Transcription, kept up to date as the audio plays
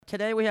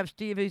Today we have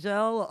Steve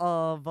Ezel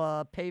of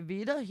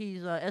Payvita.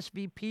 He's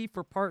SVP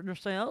for Partner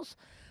Sales.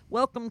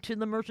 Welcome to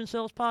the Merchant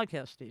Sales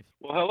Podcast, Steve.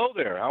 Well, hello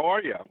there. How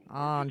are you?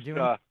 I'm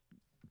Just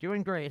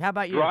doing great. How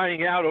about you?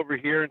 drying out over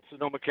here in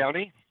Sonoma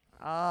County.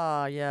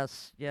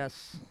 Yes.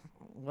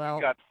 Well,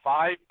 We got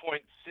 5.66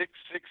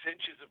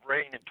 inches of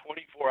rain in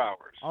 24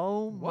 hours.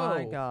 oh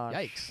my Whoa, gosh.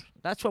 yikes.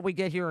 That's what we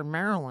get here in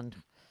Maryland.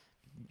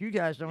 You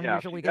guys don't Yeah,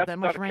 usually see, get that's that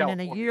much not rain in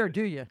a California. year,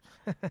 do you?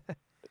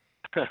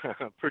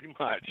 Pretty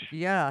much.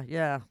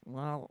 Yeah.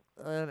 Well,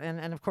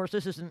 and of course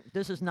this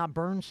is not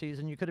burn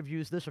season. You could have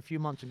used this a few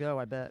months ago,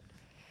 I bet.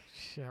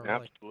 Yeah, really.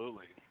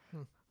 Absolutely.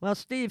 Well,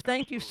 Steve,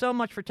 thank you so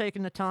much for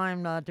taking the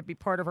time to be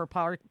part of our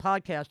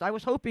podcast. I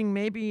was hoping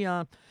maybe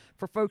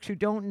for folks who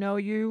don't know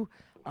you,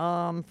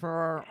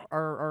 for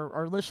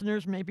our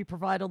listeners, maybe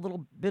provide a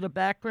little bit of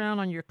background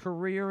on your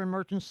career in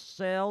merchant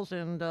sales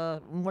and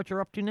what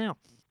you're up to now.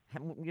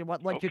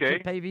 What led you to Okay.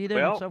 Payvita and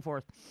Well- so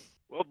forth.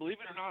 Well,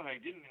 believe it or not, I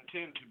didn't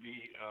intend to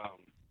be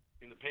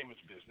in the payments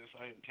business.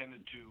 I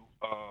intended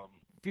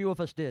Few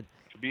of us did.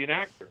 to be an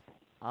actor.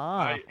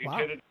 Ah, I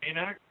intended to be an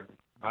actor.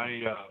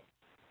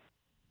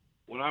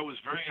 When I was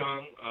very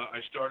young, I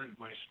started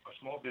a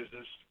small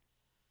business,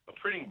 a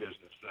printing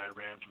business that I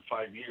ran for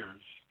 5 years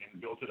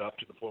and built it up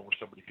to the point where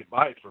somebody could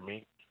buy it for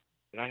me.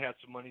 And I had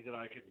some money that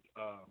I could,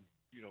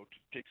 to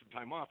take some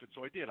time off. And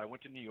so I did. I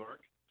went to New York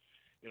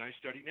and I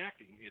studied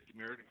acting at the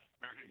American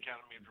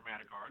Academy of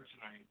Dramatic Arts.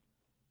 And I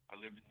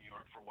lived in New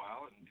York for a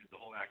while and did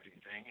the whole acting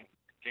thing, and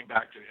came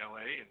back to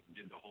LA and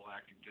did the whole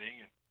acting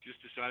thing, and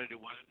just decided it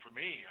wasn't for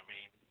me. I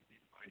mean,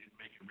 I didn't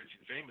make it rich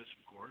and famous,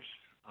 of course.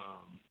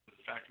 But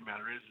the fact of the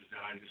matter is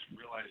that I just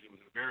realized it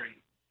was a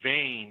very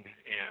vain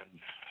and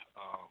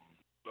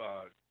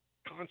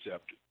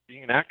concept.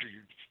 Being an actor,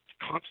 you're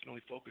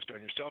constantly focused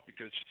on yourself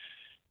because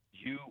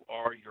you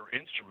are your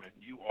instrument.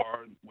 You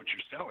are what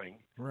you're selling.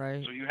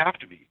 right. So you have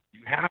to be.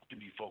 You have to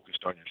be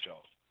focused on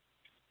yourself.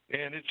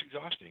 And it's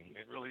exhausting.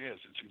 It really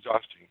is. It's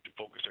exhausting to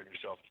focus on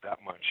yourself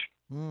that much.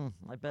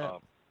 I bet.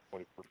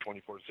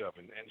 24/7.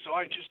 And so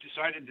I just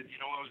decided that,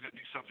 I was going to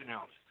do something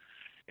else.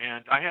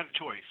 And I had a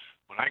choice.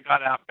 When I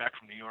got out back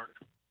from New York,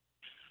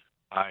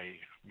 I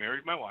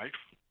married my wife,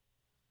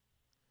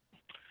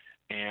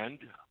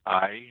 and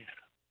I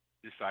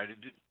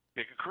decided to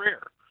pick a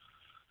career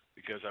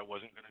because I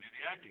wasn't going to do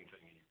the acting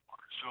thing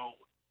anymore. So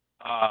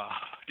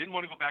didn't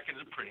want to go back into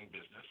the printing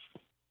business.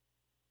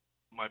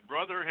 My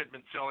brother had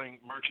been selling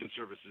merchant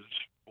services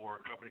for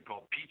a company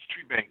called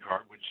Peachtree Bank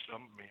Card, which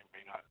some may or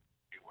may not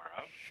be aware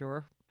of.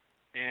 Sure.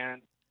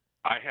 And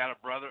I had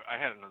another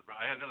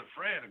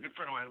friend, a good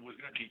friend of mine, who was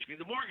going to teach me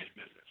the mortgage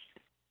business.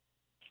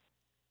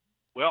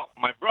 Well,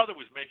 my brother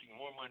was making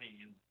more money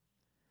in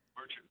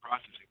merchant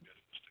processing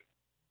business than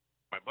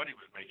my buddy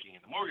was making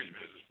in the mortgage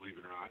business, believe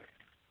it or not.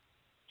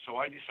 So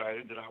I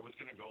decided that I was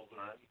going to go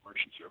learn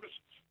merchant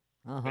services,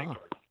 bank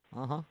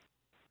card.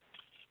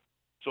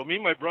 So me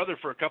and my brother,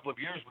 for a couple of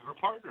years, we were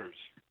partners.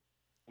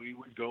 We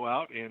would go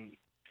out and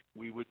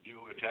we would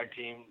do a tag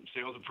team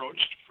sales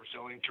approach for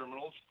selling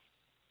terminals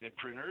and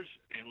printers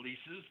and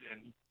leases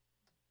and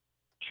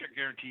check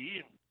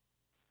guarantee and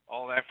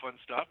all that fun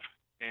stuff.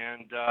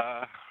 And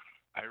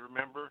I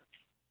remember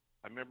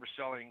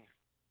selling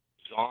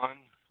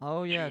Zon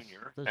Oh yes,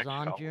 Junior the XL,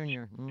 Zon which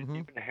Junior. It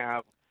didn't even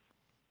have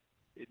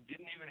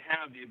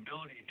the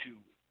ability to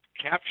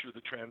capture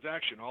the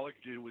transaction. All it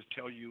could do was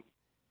tell you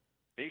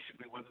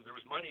basically whether there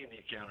was money in the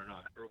account or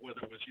not, or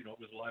whether it was it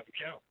was a live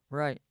account.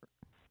 Right.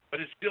 But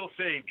it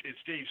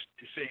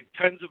saved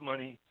tons of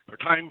money or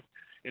time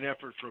and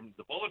effort from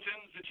the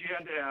bulletins that you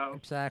had to have.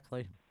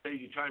 Exactly.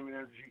 Saved you time and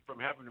energy from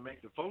having to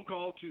make the phone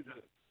call to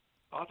the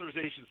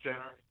authorization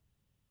center,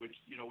 which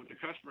with the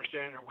customer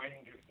standing there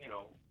waiting to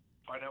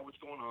find out what's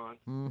going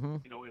on.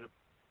 Mm-hmm. In a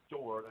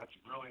store, that's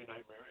really a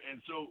nightmare. And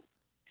so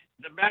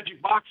the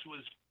magic box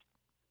was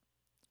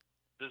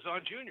the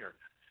Zon Junior.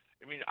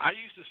 I mean, I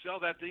used to sell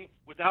that thing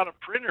without a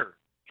printer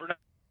for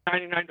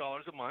 $99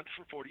 a month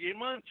for 48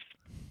 months.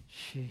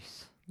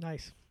 Jeez.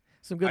 Nice.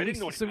 Some I good didn't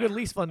know lease, any some good better.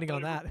 lease funding I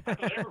on thought that. I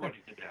thought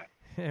everybody did that.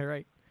 Yeah,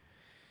 right.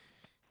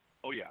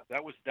 Oh yeah,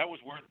 that was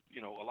worth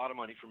a lot of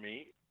money for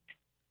me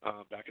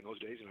back in those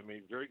days, and I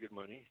made very good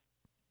money,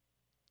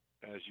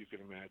 as you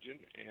can imagine.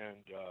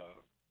 And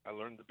I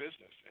learned the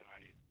business, and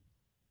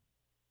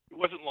it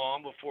wasn't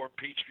long before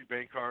Peachtree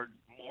Bank Card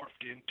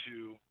morphed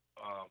into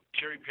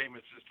Cherry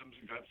Payment Systems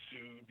and got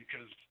sued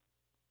because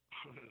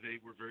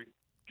they were very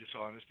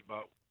dishonest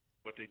about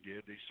what they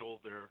did. They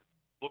sold their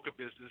book of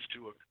business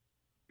to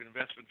an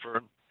investment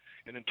firm,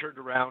 and then turned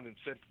around and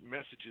sent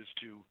messages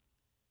to,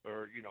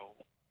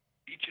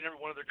 each and every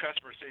one of their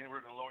customers saying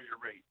we're going to lower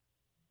your rate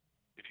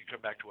if you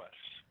come back to us.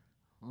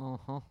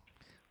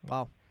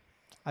 Wow.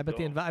 I bet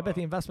So,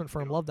 the investment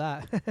firm loved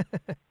that.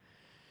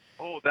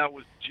 Oh, that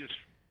was just,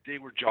 they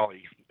were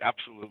jolly.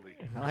 Absolutely.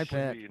 I bet.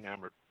 Completely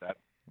enamored of that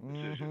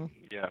decision.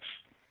 Yes.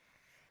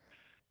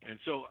 And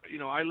so,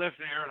 I left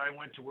there and I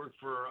went to work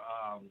for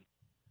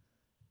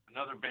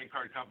another bank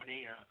card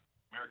company,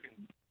 American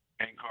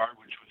Bank Card,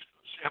 which was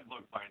Sam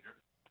Bookbinder.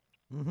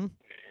 Mm-hmm.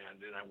 And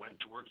then I went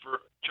to work for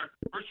Chuck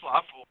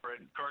Versloff over at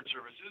Card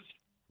Services,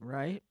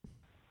 Right.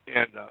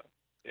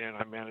 and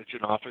I managed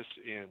an office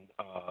in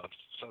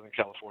Southern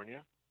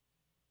California,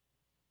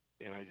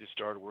 and I just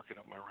started working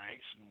up my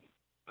ranks, and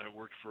I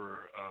worked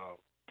for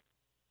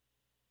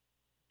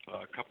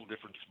a couple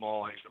different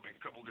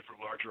a couple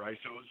different larger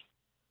ISOs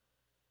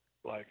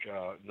like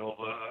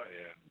Nova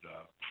and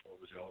before it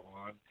was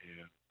Elevon,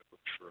 and I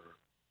worked for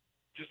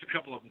just a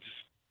couple of them,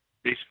 just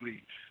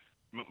basically,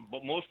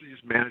 but mostly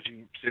just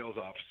managing sales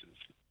offices.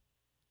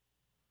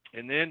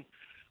 And then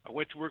I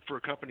went to work for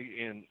a company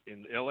in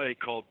LA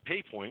called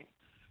PayPoint,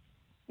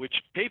 which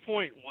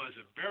PayPoint was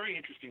a very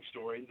interesting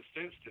story in the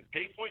sense that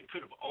PayPoint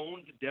could have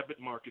owned the debit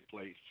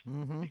marketplace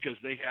Mm-hmm. because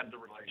they had the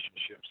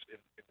relationships in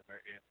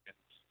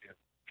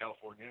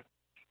California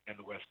and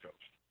the West Coast.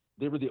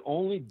 They were the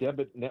only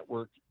debit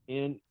network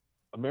in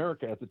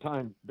America at the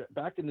time.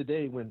 Back in the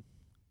day when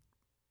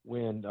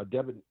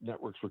debit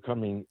networks were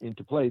coming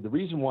into play, the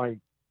reason why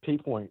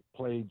PayPoint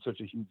played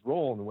such a huge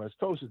role on the West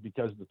Coast is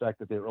because of the fact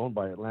that they were owned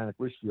by Atlantic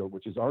Richfield,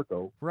 which is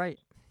Arco. Right.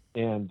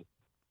 And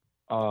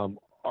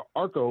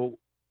Arco,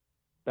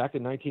 back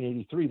in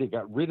 1983, they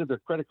got rid of their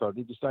credit card.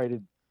 They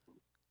decided,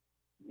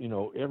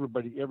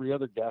 every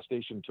other gas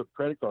station took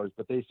credit cards,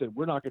 but they said,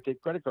 we're not going to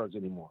take credit cards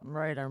anymore.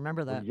 Right. I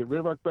remember We're that. going to get rid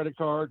of our credit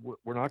card.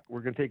 We're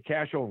going to take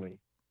cash only.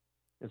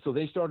 And so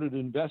they started to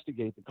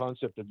investigate the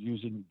concept of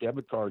using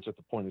debit cards at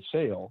the point of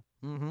sale.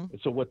 Mm-hmm. And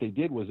so what they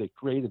did was they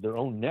created their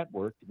own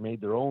network, made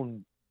their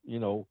own,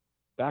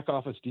 back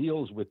office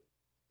deals with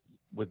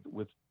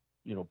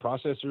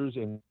processors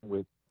and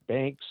with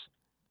banks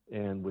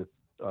and with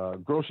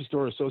grocery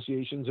store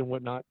associations and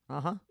whatnot,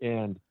 Uh-huh.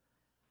 and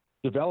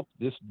developed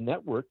this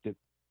network that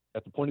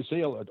at the point of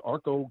sale at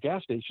Arco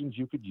gas stations,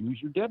 you could use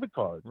your debit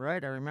card.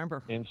 Right. I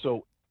remember. And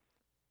so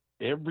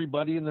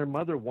everybody and their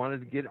mother wanted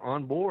to get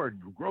on board,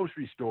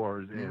 grocery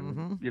stores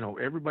and,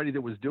 everybody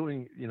that was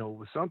doing,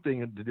 something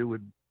to do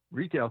with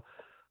retail.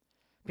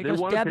 Because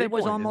wanted debit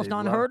was PayPoint, and almost they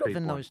loved unheard of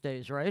in PayPoint. those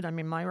days, right? I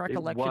mean, my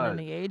recollection in was.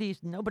 the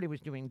 80s, nobody was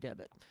doing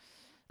debit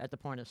at the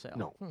point of sale.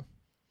 No.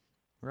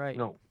 Right.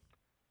 No.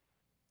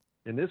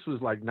 And this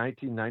was like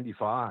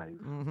 1995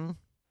 Mm-hmm.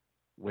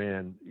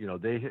 when,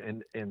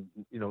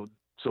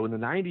 so in the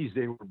 90s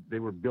they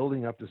were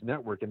building up this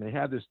network, and they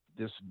had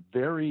this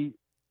very,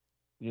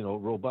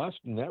 robust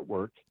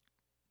network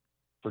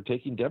for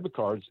taking debit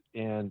cards.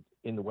 And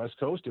in the West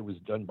Coast, it was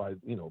done by,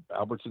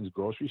 Albertsons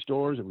grocery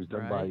stores. It was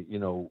done Right. by,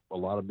 a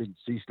lot of big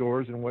C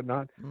stores and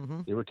whatnot.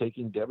 Mm-hmm. They were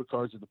taking debit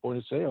cards at the point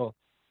of sale,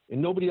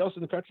 and nobody else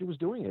in the country was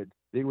doing it.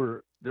 There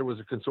was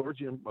a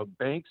consortium of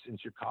banks in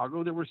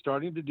Chicago that were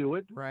starting to do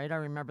it. Right. I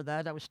remember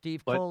that. That was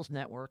Steve But- Cole's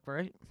network,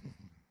 right?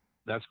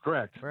 That's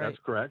correct. Right. That's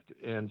correct.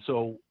 And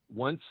so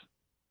once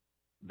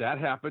that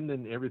happened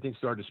and everything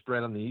started to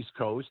spread on the East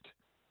Coast,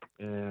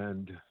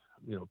 and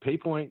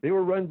PayPoint, they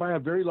were run by a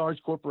very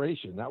large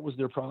corporation. That was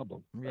their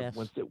problem. Yes.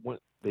 Once they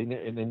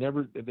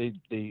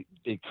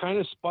kind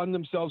of spun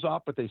themselves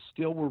off, but they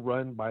still were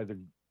run by the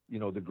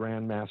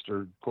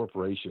Grandmaster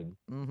Corporation,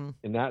 Mm-hmm.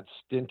 and that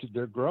stinted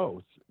their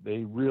growth.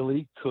 They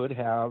really could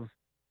have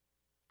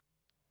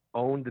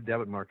owned the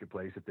debit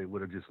marketplace if they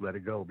would have just let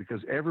it go, because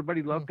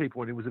everybody loved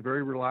PayPoint. It was a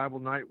very reliable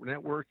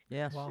network.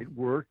 Yes. Wow. It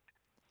worked.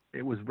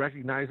 It was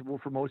recognizable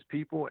for most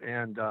people,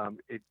 and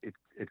it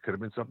could have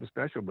been something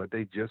special, but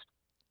they just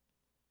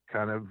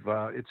kind of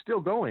it's still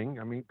going.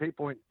 I mean,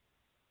 PayPoint,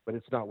 but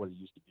it's not what it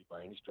used to be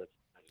by any stretch of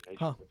the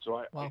imagination. Huh.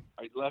 So Wow.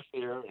 I left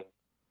there, and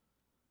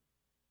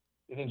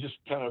then just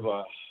kind of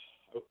I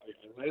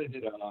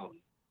landed at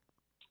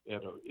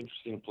an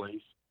interesting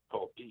place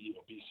called PC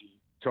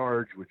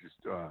Charge, which is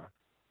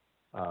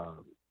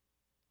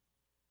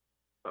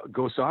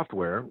Go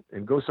Software,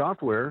 and Go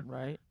Software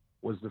Right.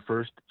 was the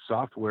first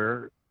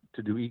software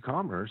to do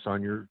e-commerce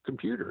on your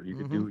computer. You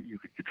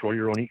could control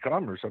your own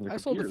e-commerce on the I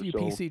computer. sold a few So,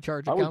 PC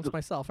Charge I was accounts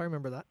myself. I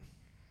remember that.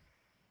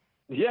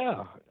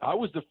 yeah, I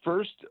was the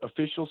first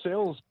official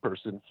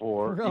salesperson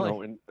for,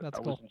 Really? and That's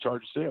I was cool. in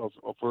charge of sales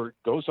for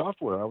Go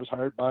Software. I was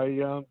hired by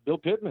Bill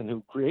Pittman,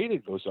 who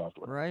created Go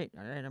Software. Right.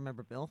 All right. I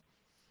remember Bill.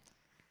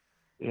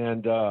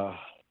 And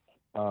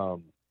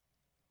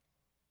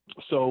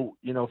so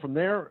from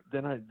there,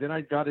 then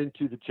I got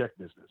into the check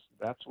business.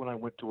 That's when I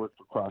went to work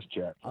for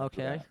CrossCheck. after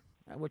Okay. that.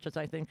 Which is,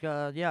 I think,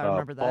 I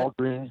remember that. Paul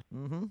Green.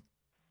 Mm-hmm.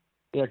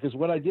 Yeah, because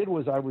what I did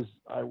was I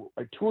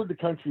toured the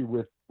country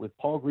with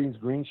Paul Green's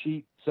Green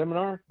Sheet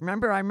seminar. I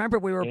remember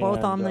we were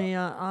both on And, the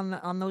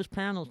on those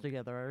panels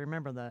together. I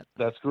remember that.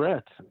 That's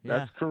correct. Yeah.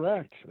 That's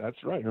correct.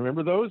 That's right.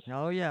 Remember those?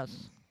 Oh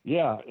yes.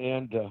 Yeah,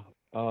 and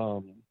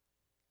so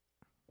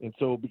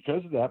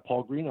because of that,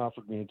 Paul Green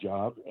offered me a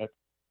job at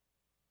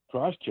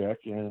CrossCheck,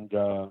 and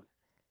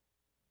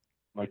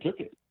I took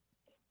it.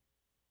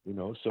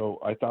 So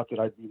I thought that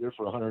I'd be there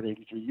for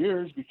 183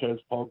 years because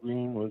Paul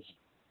Green was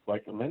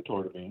like a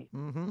mentor to me,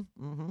 Mm-hmm.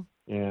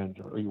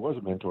 Mm-hmm. or he was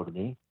a mentor to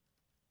me,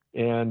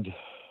 and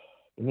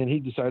then he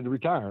decided to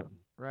retire.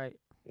 Right.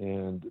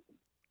 And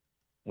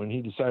when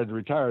he decided to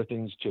retire,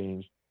 things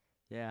changed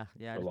Yeah.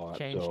 Yeah. a It lot.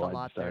 changed so a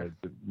lot there.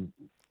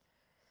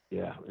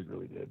 yeah, it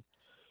really did.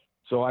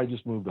 so I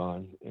just moved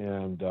on,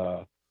 and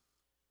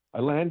I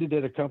landed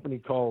at a company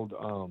called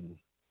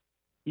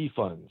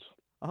eFunds.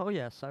 Oh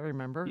yes, I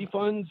remember.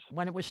 eFunds,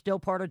 When it was still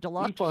part of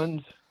Deluxe.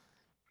 eFunds.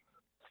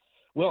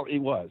 Well, it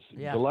was.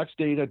 Yeah. Deluxe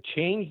Data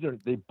changed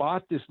they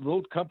bought this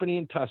little company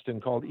in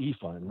Tustin called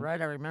eFunds.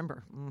 Right, I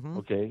remember.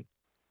 Okay.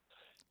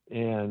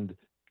 And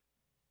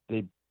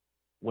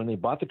when they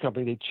bought the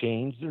company, they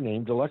changed their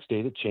name. Deluxe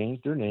Data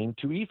changed their name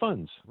to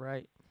eFunds.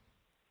 Right.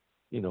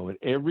 And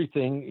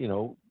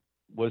everything,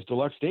 was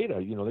Deluxe Data.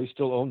 They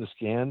still own the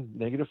scan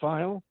negative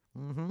file.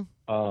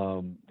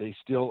 They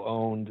still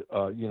owned,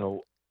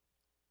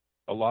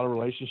 a lot of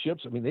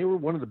relationships. I mean, they were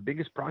one of the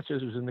biggest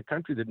processors in the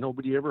country that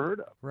nobody ever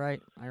heard of.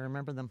 Right. I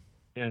remember them.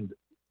 And,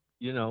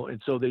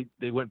 and so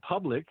they went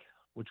public,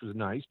 which was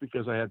nice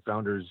because I had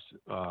founders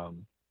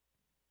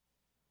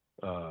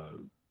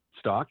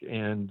stock,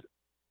 and,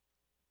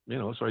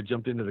 so I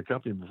jumped into the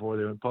company before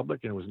they went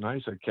public, and it was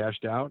nice. I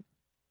cashed out,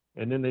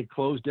 and then they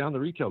closed down the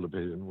retail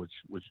division, which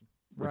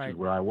Right. is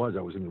where I was.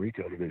 I was in the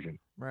retail division.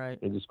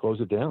 Right. They just closed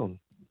it down.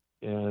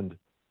 And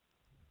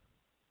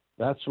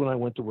that's when I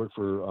went to work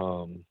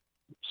for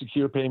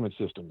Secure Payment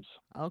Systems.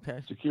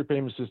 Okay. Secure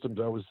Payment Systems.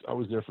 I was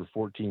there for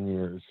 14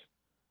 years,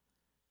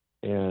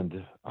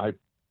 and that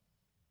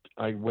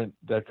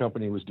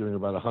company was doing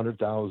about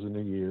 $100,000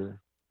 a year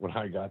when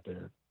I got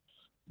there.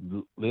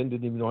 Lynn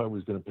didn't even know I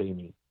was going to pay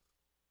me.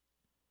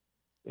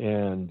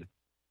 And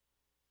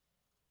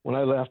when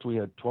I left, we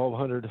had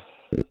 1,200.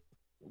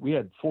 We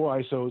had 4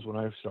 ISOs when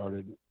I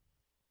started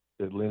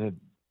that Lynn had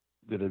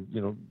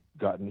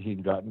gotten.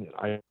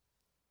 I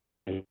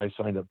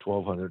signed up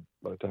 1,200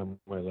 by the time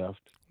I left.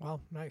 Wow,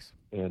 nice.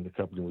 And the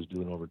company was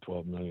doing over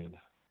 12 million.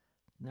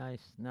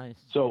 Nice.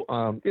 So,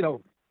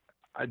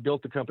 I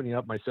built the company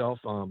up myself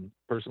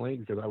personally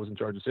because I was in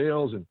charge of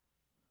sales, and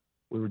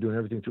we were doing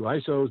everything through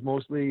ISOs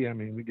mostly. I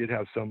mean, we did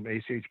have some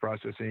ACH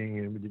processing,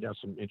 and we did have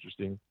some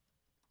interesting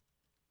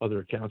other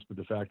accounts, but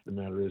the fact of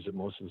the matter is that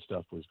most of the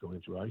stuff was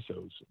going through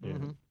ISOs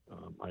and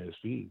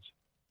ISVs.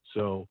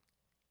 So,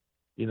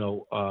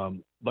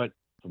 but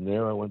from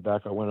there I went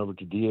over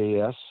to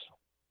DAS,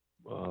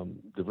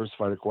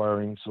 Diversified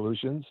Acquiring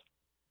Solutions,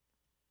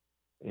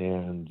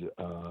 and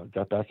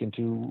got back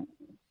into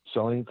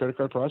selling credit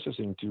card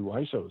processing to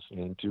ISOs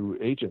and to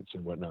agents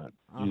and whatnot,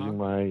 using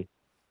my,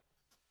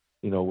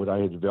 what I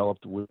had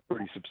developed with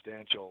pretty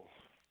substantial,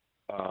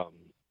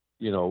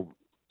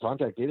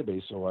 contact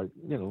database. So I,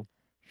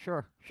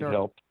 Sure. it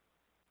helped.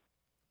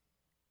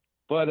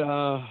 But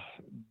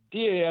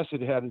DAS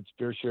had its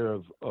fair share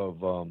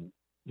of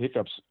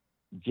hiccups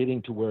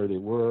getting to where they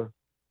were,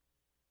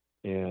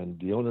 and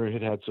the owner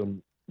had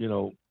some,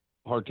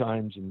 hard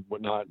times and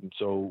whatnot, and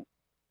so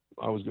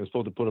I was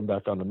supposed to put them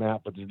back on the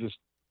map, but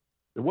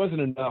there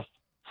wasn't enough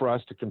for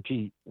us to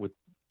compete with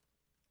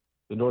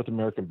the North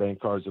American bank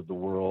cards of the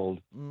world.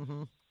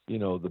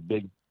 The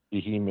big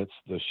behemoths,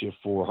 the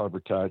Shift4, Harbor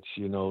Touch,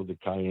 the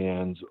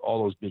Cayennes,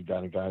 all those big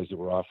kind of guys that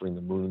were offering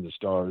the moon and the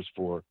stars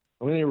for.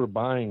 I mean, they were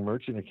buying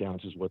merchant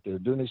accounts is what they're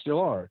doing. They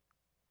still are,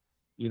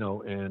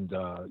 and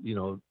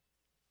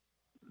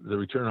the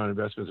return on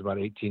investment is about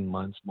 18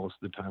 months most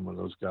of the time on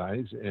those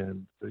guys,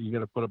 and you got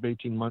to put up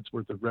 18 months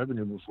worth of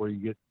revenue before you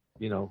get,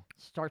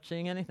 start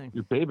seeing anything.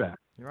 your payback.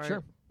 Right.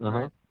 Sure.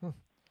 Right.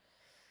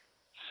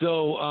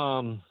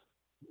 So,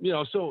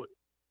 so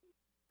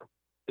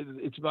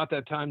it's about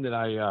that time that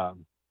I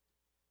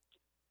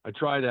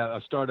tried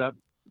a startup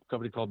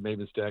company called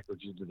Maven's Tech,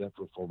 which did that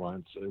for 4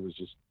 months. It was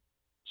just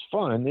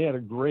fun. They had a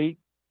great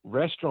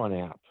restaurant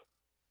app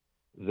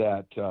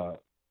that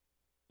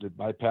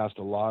bypassed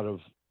a lot of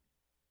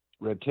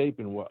red tape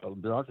and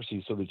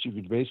bureaucracy, so that you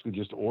could basically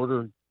just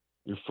order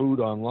your food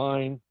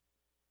online,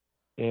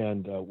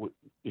 and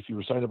if you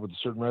were signed up with a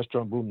certain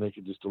restaurant, boom, they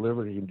could just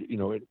deliver it.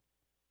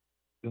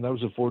 And that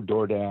was before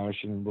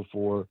DoorDash and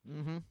before,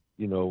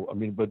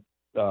 but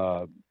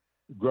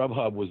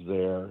Grubhub was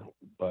there.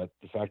 But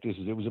the fact is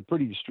it was a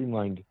pretty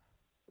streamlined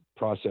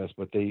process.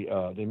 But they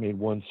made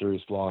one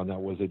serious flaw, and that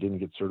was they didn't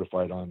get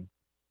certified on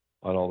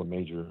all the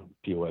major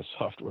POS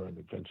software in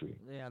the country.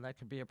 Yeah, that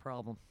could be a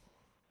problem.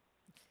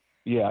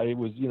 Yeah, it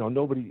was,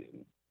 nobody,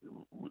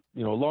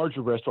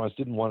 larger restaurants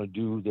didn't want to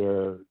do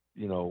their,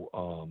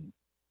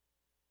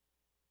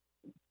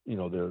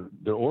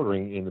 their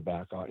ordering in the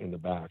back,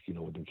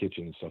 with the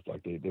kitchen and stuff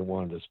like that. They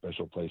wanted a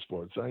special place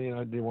for it. So,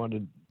 they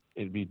wanted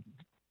it to be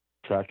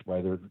tracked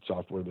by their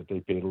software that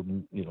they paid, a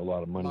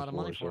lot of money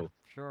for. So,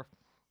 sure.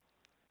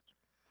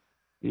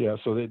 Yeah,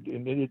 so it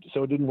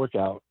didn't work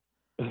out.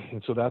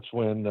 And so that's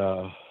when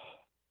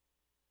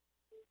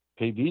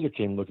Payvita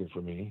came looking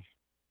for me.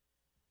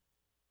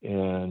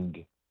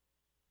 And,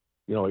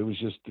 it was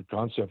just, the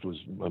concept was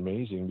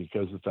amazing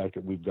because the fact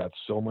that we've got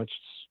so much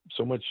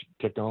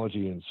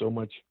technology and so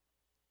much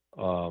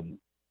going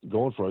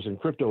for us. And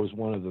crypto is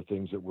one of the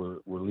things that we're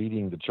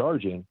leading the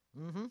charge in.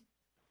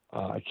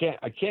 I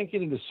can't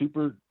get into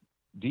super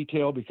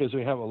detail because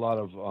we have a lot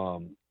of,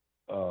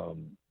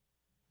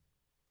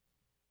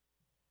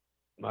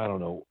 I don't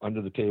know,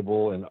 under the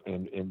table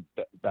and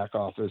back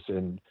office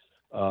and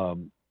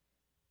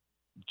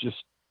just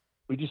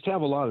we just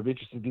have a lot of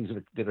interesting things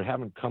that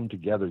haven't come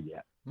together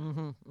yet.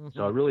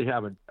 So I really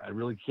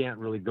can't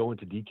really go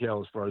into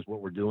detail as far as what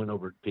we're doing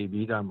over at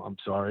Paybeat. I'm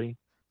sorry.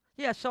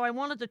 Yeah, so I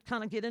wanted to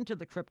kind of get into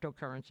the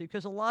cryptocurrency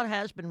because a lot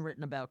has been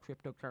written about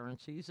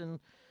cryptocurrencies, and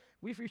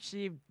we've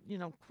received,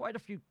 quite a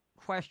few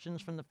questions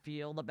from the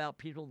field about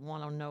people who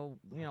want to know,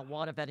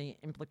 what, if any,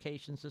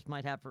 implications this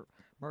might have for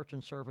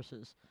merchant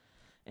services.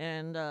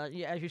 And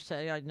yeah, as you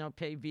say, I know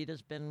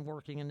Payvita's been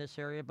working in this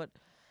area, but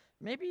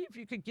maybe if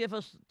you could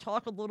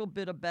talk a little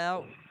bit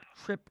about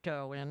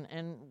crypto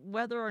and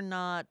whether or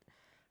not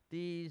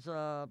these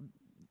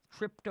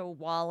crypto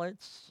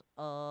wallets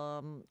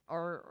are,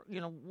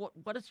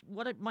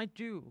 what it might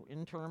do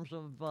in terms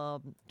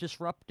of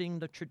disrupting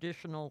the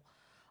traditional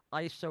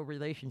ISO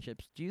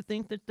relationships. Do you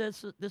think that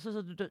this is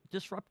a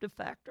disruptive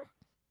factor,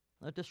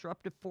 a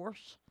disruptive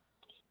force?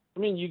 I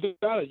mean, you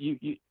got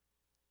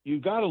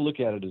to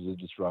look at it as a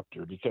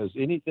disruptor, because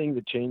anything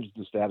that changes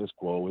the status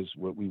quo is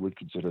what we would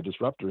consider a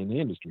disruptor in the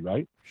industry,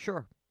 right?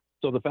 Sure.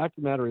 So the fact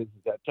of the matter is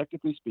that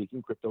technically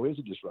speaking, crypto is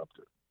a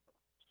disruptor,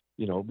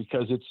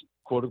 because it's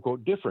quote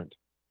unquote different.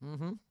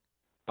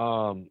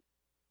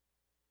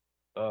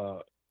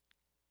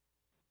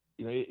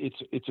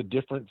 It's a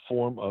different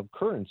form of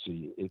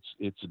currency.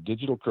 It's a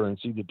digital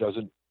currency that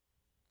doesn't,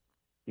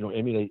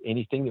 emulate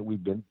anything that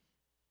we've been,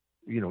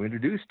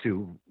 introduced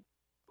to,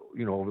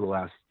 over the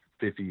last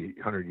 50,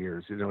 100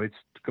 years. It's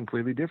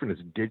completely different.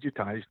 It's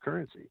digitized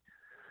currency.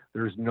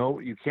 There's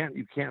you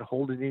can't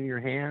hold it in your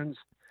hands,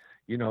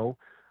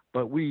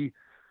 but at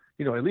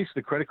least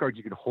the credit card,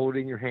 you can hold it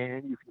in your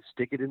hand. You can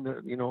stick it in the,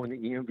 in the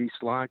EMV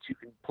slots. You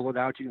can pull it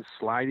out. You can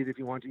slide it if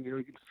you want to.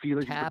 You can feel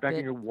it. You can put it back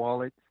in your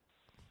wallet.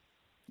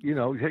 You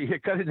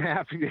cut it in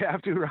half if you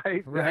have to,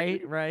 right?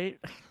 Right. Right.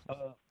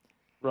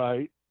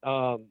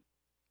 But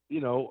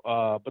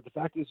the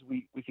fact is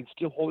we can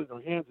still hold it in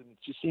our hands, and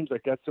it just seems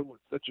like that's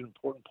such an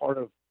important part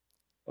of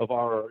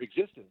our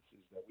existence,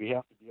 is that we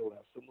have to be able to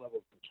have some level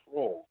of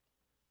control.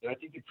 And I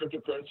think the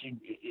cryptocurrency,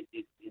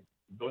 it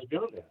goes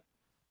beyond that.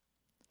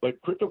 But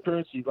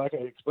cryptocurrency, like I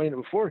explained it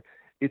before,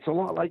 it's a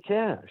lot like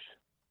cash.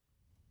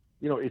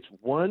 It's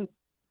one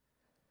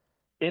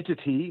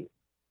entity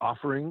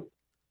offering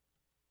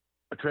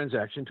a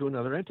transaction to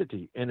another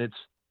entity, and it's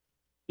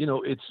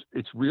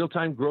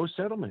real-time gross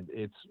settlement.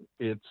 It's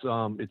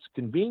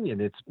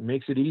convenient. It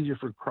makes it easier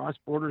for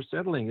cross-border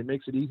settling. It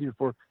makes it easier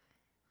for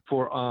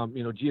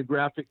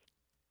geographic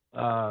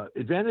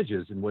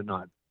advantages and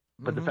whatnot.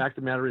 But the fact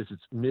of the matter is,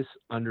 it's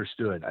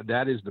misunderstood.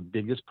 That is the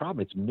biggest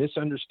problem. It's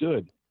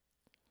misunderstood.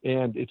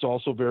 And it's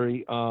also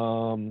very,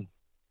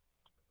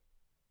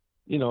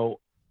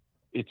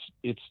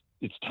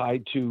 it's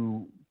tied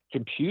to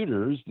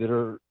computers that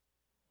are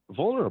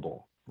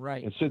vulnerable.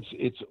 Right. And since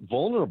it's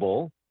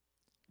vulnerable,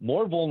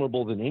 more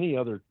vulnerable than any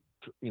other,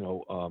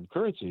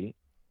 currency,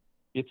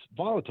 it's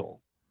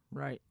volatile.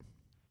 Right.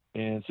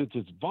 And since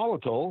it's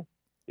volatile,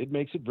 it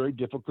makes it very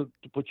difficult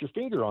to put your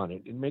finger on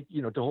it and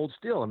to hold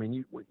still. I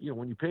mean,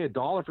 when you pay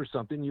 $1 for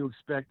something, you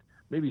expect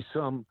maybe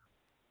some,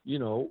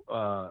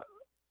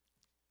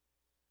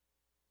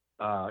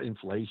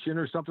 inflation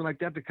or something like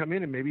that to come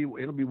in, and maybe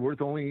it'll be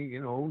worth only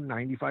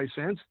 95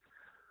 cents.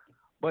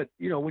 But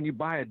when you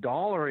buy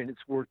 $1 and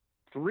it's worth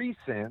 3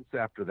 cents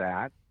after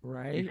that,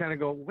 right, you kind of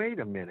go, wait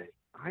a minute,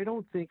 I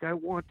don't think I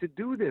want to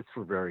do this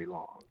for very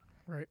long.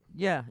 Right.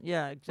 Yeah,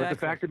 exactly. But the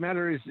fact of the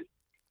matter is,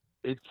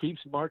 it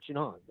keeps marching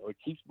on. It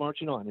keeps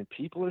marching on, and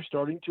people are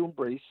starting to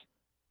embrace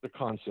the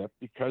concept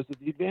because of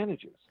the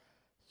advantages.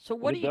 So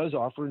what it does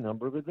offer a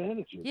number of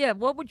advantages. Yeah,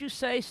 what would you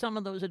say some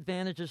of those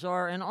advantages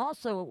are? And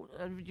also,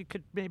 you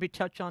could maybe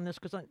touch on this,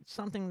 because it's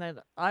something that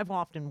I've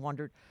often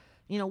wondered.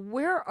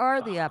 Where are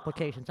the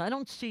applications? I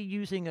don't see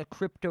using a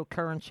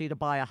cryptocurrency to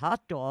buy a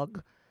hot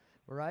dog,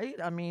 right?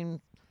 I mean,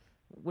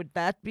 would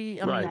that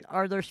be? I mean,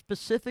 are there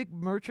specific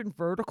merchant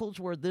verticals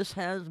where this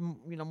has,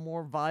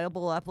 more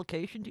viable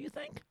application? Do you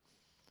think?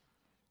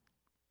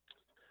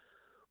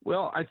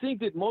 Well, I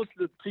think that most of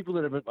the people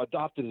that have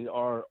adopted it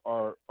are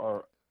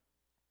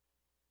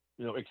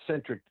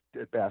eccentric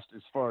at best,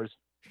 as far as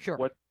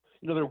what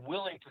they're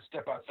willing to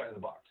step outside the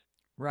box.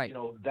 Right.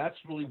 That's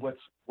really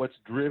what's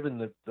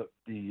driven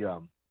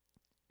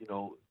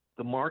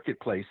the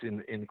marketplace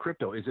in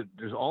crypto, is that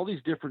there's all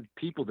these different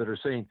people that are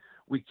saying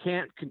we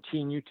can't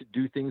continue to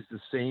do things the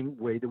same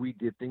way that we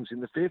did things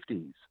in the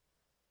 50s.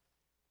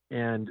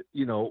 And,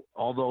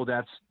 although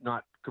that's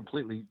not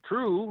completely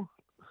true,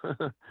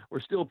 we're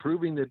still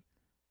proving that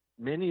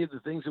many of the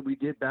things that we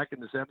did back in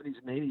the 70s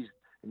and 80s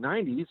and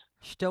 90s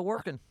still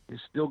working. Is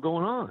still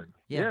going on.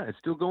 Yeah, it's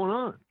still going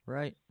on.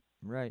 Right.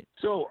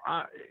 So,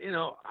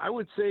 I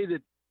would say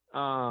that,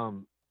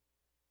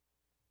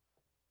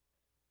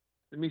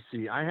 let me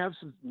see. I have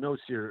some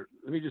notes here.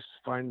 Let me just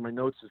find my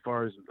notes as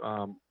far as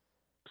some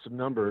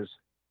numbers.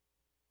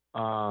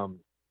 I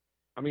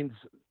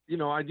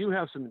do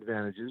have some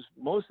advantages.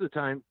 Most of the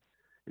time,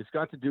 it's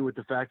got to do with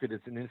the fact that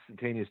it's an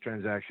instantaneous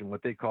transaction,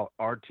 what they call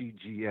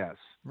RTGS.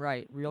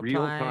 Right,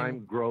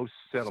 real-time gross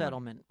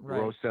settlement. Right.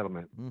 Gross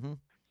settlement. Mm-hmm.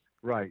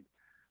 Right.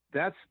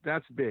 That's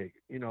big,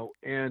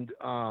 and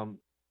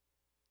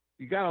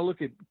you got to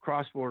look at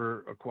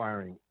cross-border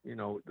acquiring. You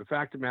know, the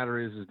fact of the matter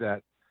is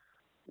that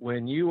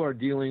when you are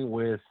dealing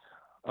with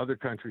other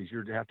countries,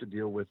 you have to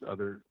deal with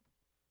other,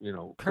 you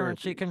know,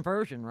 Currency currencies.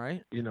 conversion,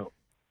 right? You know,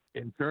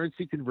 and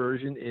currency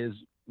conversion is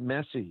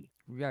messy.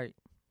 Right.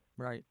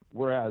 Right.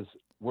 Whereas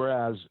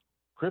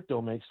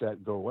crypto makes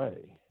that go away.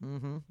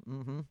 Mm-hmm.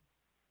 Mm-hmm.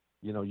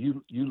 You know,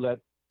 you let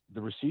the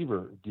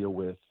receiver deal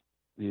with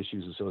the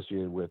issues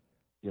associated with,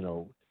 you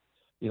know,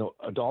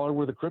 a dollar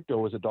worth of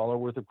crypto is a dollar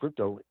worth of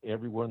crypto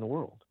everywhere in the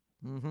world.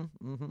 Mm-hmm.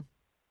 Mm-hmm.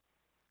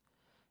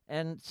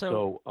 And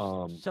so,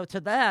 So, so to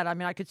that, I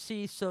mean, I could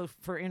see so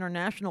for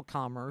international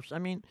commerce. I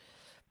mean,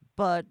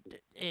 but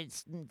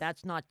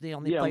that's not the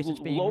only yeah, place it's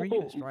being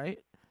local. reused, right?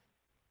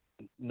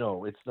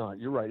 No, it's not.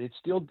 You're right. It's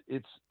still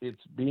it's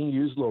being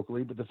used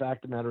locally, but the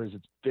fact of the matter is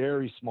it's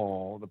very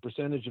small. The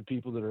percentage of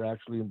people that are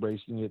actually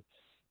embracing it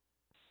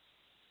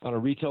on a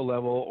retail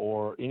level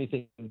or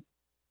anything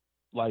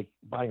like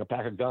buying a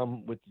pack of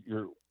gum with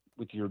your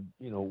With your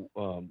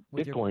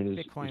Bitcoin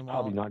is Bitcoin probably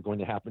wallet. not going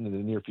to happen in the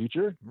near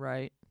future.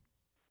 Right.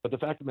 But the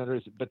fact of the matter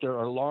is, but there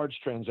are large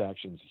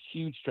transactions,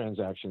 huge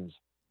transactions.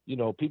 You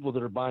know, people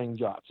that are buying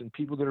yachts and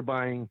people that are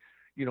buying,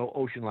 you know,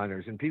 ocean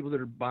liners and people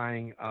that are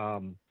buying,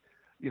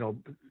 you know,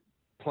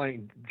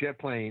 jet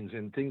planes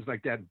and things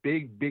like that.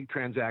 Big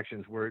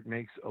transactions where it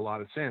makes a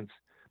lot of sense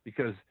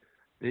because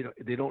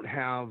they don't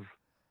have,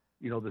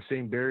 you know, the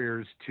same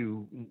barriers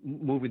to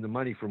moving the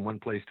money from one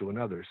place to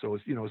another. So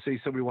it's, you know, say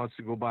somebody wants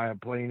to go buy a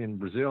plane in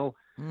Brazil,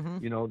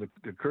 Mm-hmm. you know,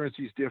 the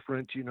currency is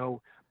different, you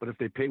know, but if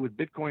they pay with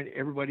Bitcoin,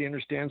 everybody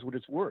understands what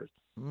it's worth,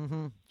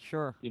 Mm-hmm.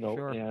 Sure. you know,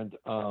 Sure. and,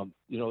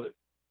 you know,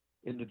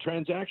 and the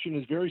transaction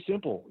is very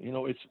simple. You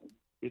know,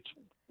 it's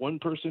one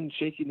person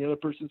shaking the other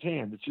person's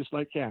hand. It's just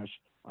like cash.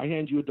 I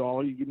hand you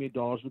 $1, you give me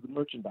 $1 with the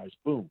merchandise.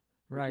 Boom.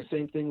 Right. It's the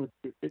same thing with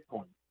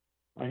Bitcoin.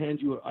 I hand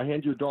you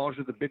 $1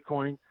 with the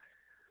Bitcoin.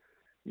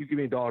 You give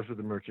me $1 with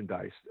the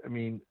merchandise. I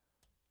mean,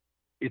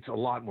 it's a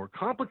lot more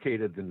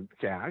complicated than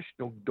cash.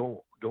 Don't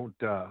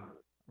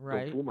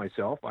Right. fool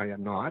myself. I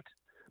am not.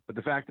 But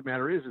the fact of the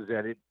matter is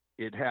that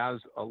it has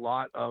a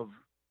lot of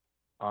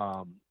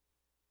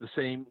the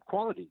same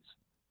qualities,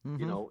 Mm-hmm.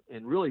 you know,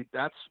 and really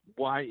that's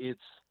why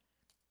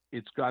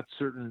it's got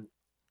certain,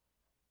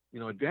 you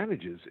know,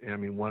 advantages. And I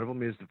mean, one of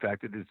them is the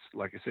fact that it's,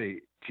 like I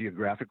say,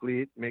 geographically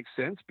it makes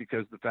sense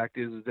because the fact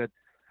is that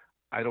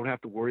I don't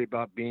have to worry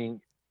about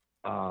being,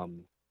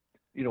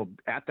 you know,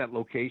 at that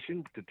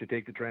location to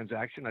take the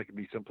transaction. I could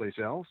be someplace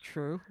else,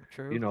 True.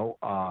 True. you know,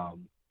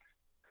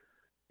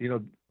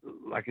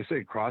 like I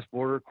say,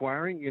 cross-border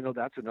acquiring, you know,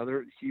 that's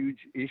another huge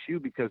issue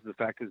because the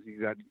fact is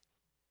you got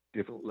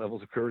different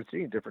levels of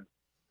currency and different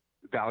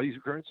values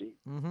of currency.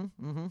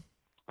 Mm-hmm.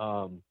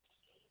 Mm-hmm.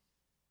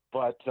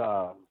 But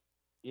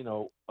you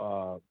know,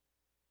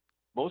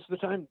 most of the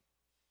time,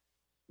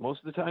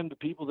 the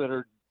people that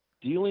are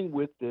dealing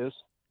with this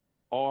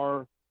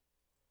are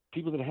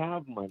people that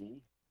have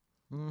money,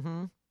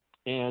 Mm-hmm.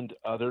 and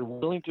they're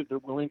willing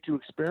to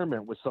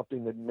experiment with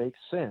something that makes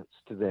sense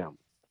to them.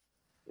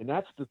 And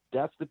that's the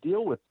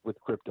deal with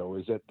crypto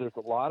is that there's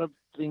a lot of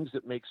things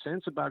that make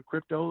sense about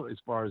crypto as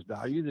far as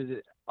value that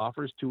it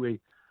offers to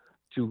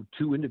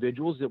two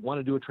individuals that want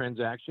to do a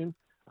transaction.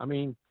 I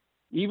mean,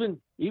 even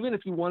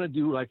if you want to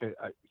do like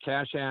a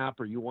Cash App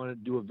or you want to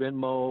do a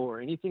Venmo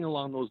or anything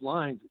along those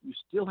lines, you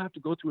still have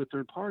to go through a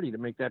third party to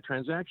make that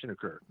transaction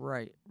occur.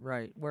 Right.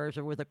 Right. Whereas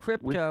with a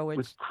crypto,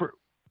 it's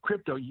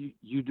Crypto, you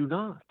do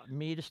not.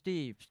 me to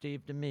Steve,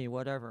 Steve to me,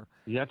 whatever.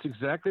 That's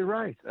exactly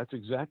right.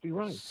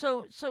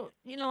 So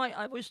you know,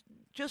 I was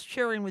just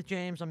sharing with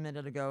James a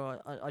minute ago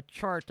a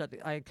chart that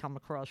I had come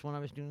across when I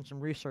was doing some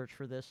research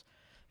for this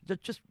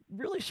that just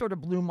really sort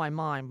of blew my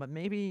mind, but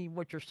maybe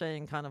what you're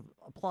saying kind of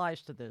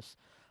applies to this.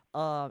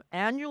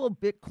 Annual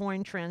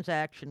Bitcoin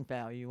transaction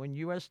value in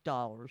U.S.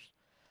 dollars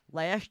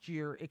last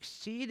year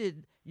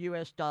exceeded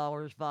U.S.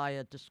 dollars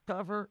via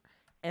Discover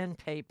and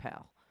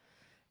PayPal.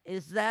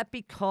 Is that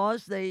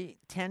because they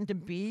tend to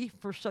be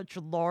for such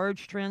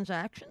large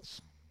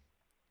transactions?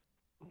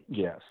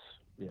 Yes,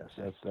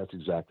 that's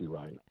exactly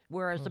right.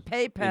 Whereas the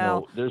You PayPal,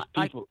 know, there's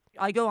I, people.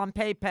 I go on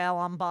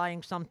PayPal, I'm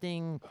buying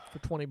something For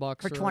 $20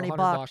 for or 20 $100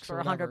 bucks or or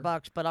 100 whatever.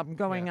 bucks, but I'm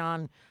going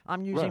on,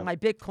 I'm using Right. my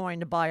Bitcoin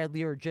to buy a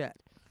Learjet.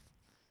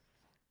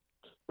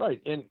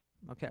 Right, and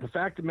Okay. the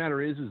fact of the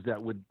matter is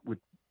that with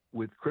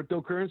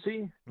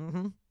cryptocurrency,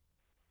 Mm-hmm.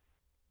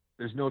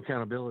 there's no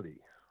accountability,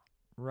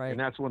 Right. and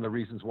that's one of the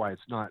reasons why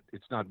it's not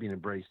being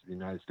embraced in the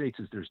United States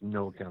is there's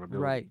no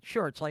accountability. Right.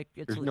 Sure. It's like,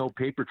 it's There's no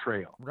paper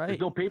trail. Right. There's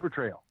no paper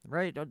trail.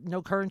 right.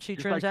 No currency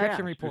Just like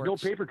transaction cash. reports.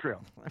 There's no paper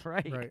trail.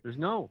 Right. Right. There's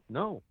no.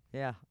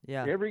 Yeah.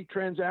 Yeah. Every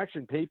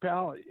transaction,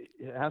 PayPal,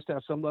 it has to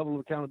have some level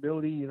of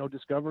accountability. You know,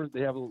 Discover,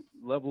 they have a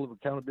level of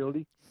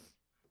accountability.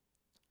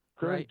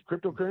 Right.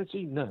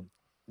 Cryptocurrency, none.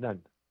 Okay.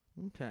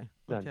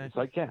 None. Okay. It's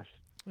like cash.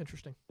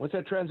 Interesting. Once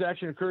that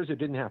transaction occurs, it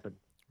didn't happen.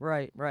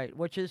 Right. Right.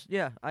 Which is,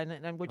 yeah.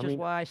 And which I is mean,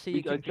 why I see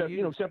it can be Except,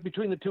 you know, used. except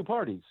between the two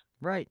parties.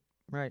 Right.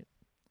 Right.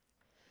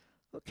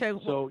 Okay.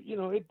 Well, So, you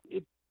know,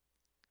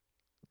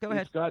 go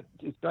ahead.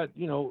 it's got,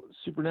 you know,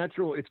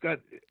 supernatural. It's got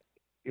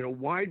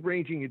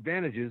wide-ranging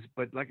advantages.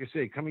 But like I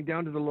say, coming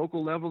down to the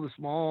local level, the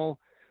small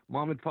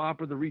mom and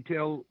pop or the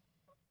retail,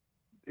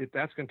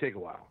 that's going to take a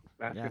while.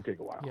 That's Yeah. going to take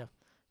a while. Yeah.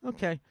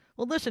 Okay.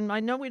 Well, listen, I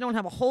know we don't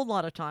have a whole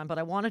lot of time, but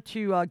I wanted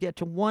to get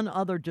to one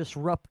other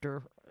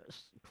disruptor,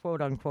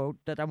 quote unquote,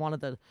 that I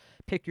wanted to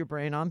pick your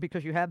brain on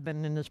because you have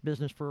been in this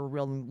business for a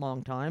real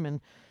long time, and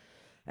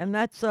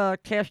that's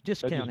cash That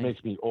just discounting.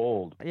 makes me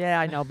old. Yeah,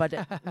 I know, but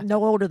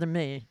no older than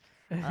me.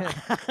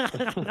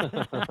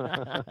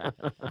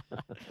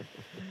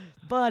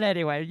 But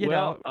anyway, you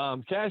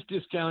know. Cash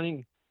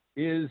discounting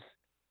is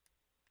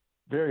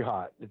very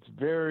hot. It's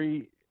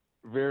very,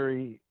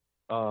 very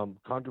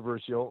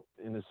controversial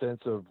in the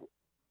sense of,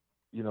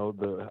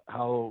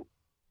 how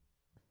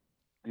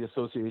the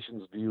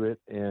associations view it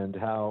and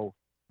how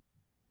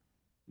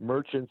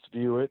merchants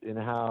view it and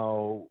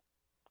how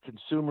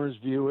consumers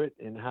view it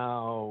and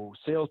how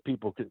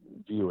salespeople can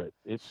view it.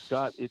 It's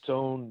got its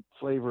own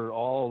flavor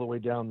all the way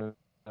down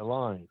the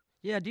line.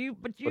 Yeah,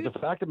 But the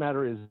fact of the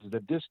matter is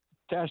that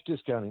cash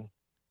discounting.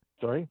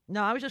 Sorry?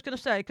 No, I was just going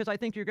to say, because I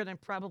think you're going to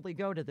probably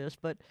go to this,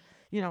 but,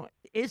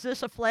 is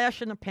this a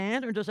flash in the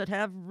pan or does it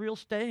have real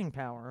staying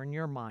power in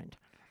your mind?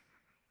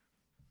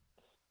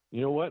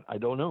 You know what? I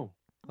don't know.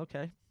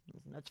 Okay,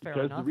 that's fair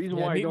Because enough. the reason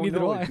Yeah, why I don't neither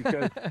know do is I.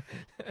 because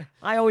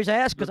I always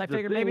ask because I the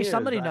figured thing maybe is,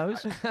 somebody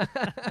knows.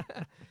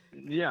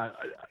 yeah,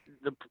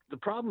 the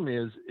problem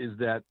is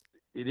that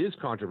it is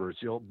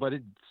controversial, but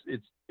it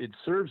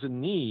serves a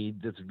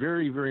need that's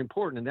very, very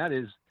important, and that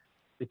is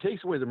it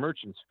takes away the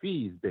merchant's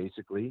fees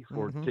basically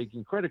for Mhm.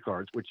 taking credit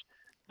cards, which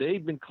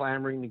they've been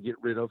clamoring to get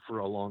rid of for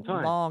a long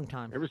time. Long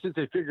time. Ever since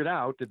they figured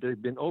out that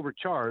they've been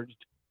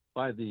overcharged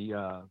by the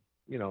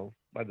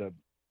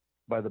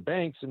by the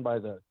banks and by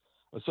the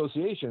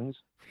associations,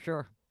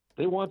 Sure.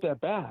 they want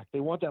that back. They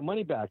want that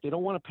money back. They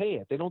don't want to pay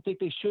it. They don't think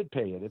they should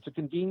pay it. It's a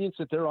convenience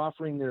that they're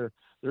offering their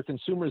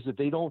consumers that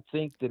they don't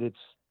think that it's,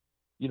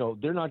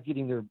 they're not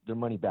getting their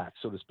money back,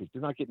 so to speak.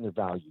 They're not getting their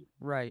value.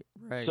 Right.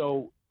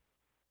 So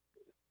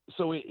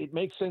it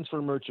makes sense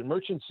for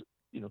merchants,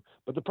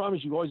 but the problem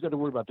is you always got to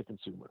worry about the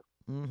consumer,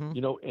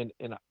 Mm-hmm.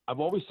 and I've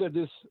always said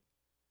this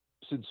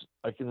since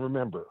I can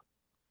remember,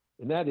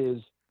 and that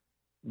is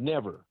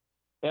never,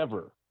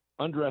 ever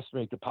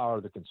underestimate the power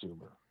of the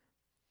consumer.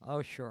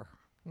 Oh, sure.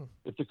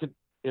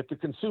 If the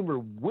consumer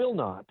will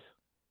not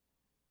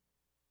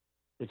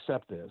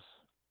accept this,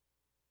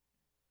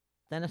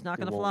 Then it's not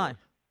it going to won't fly. work.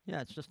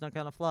 Yeah, it's just not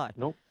going to fly.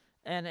 Nope.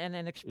 And an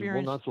It will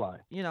experience, not fly.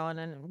 and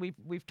then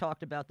we've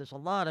talked about this a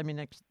lot. I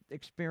mean,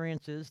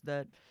 experiences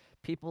that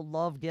people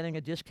love getting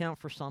a discount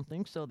for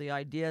something. So the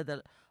idea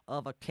that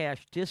of a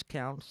cash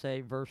discount,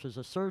 say, versus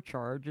a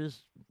surcharge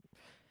is,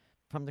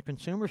 from the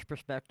consumer's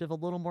perspective, a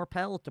little more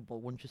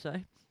palatable, wouldn't you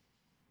say?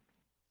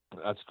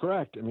 That's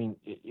correct. I mean,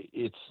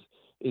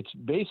 it's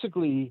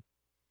basically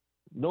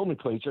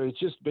nomenclature. It's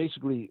just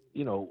basically,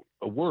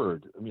 a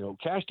word.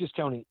 Cash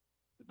discounting,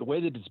 the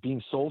way that it's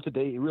being sold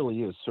today, it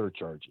really is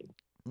surcharging,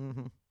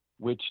 Mm-hmm.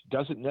 which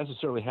doesn't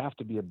necessarily have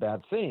to be a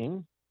bad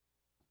thing,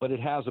 but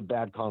it has a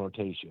bad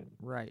connotation.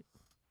 Right.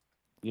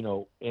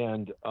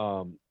 And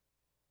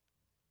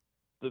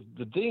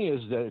the thing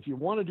is that if you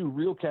want to do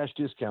real cash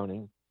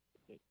discounting,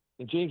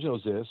 and James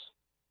knows this,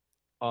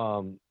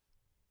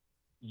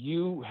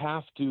 you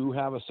have to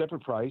have a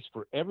separate price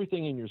for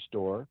everything in your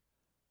store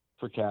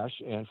for cash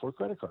and for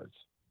credit cards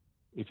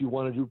if you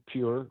want to do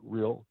pure,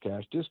 real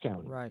cash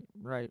discounting.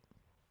 Right.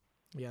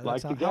 Yeah,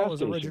 Like that's the how gas it was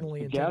stations. originally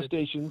The intended. gas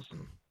stations.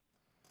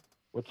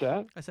 What's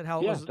that? I said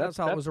how Yeah, it was. That's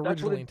how it was that's what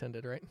originally it-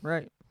 intended, right?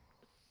 Right.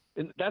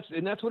 And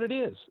that's what it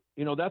is.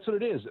 That's what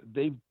it is.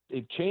 They've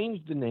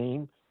changed the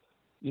name,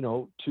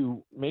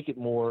 to make it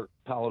more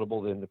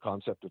palatable than the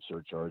concept of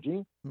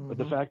surcharging. But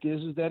the Mhm. fact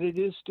is that it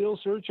is still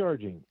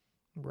surcharging.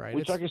 Right.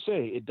 Which, like I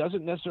say, it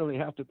doesn't necessarily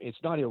have to.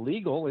 It's not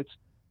illegal.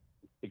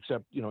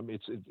 Except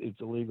it's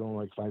illegal in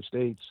like 5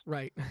 states.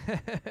 right.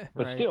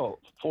 But Right. still,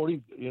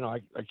 40. I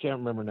can't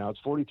remember now. It's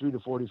 43 to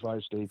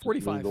 45 states. it's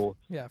 45. legal.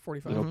 Yeah,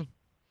 45. Mhm.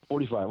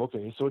 45.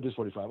 Okay, so it is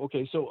 45.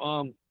 Okay, so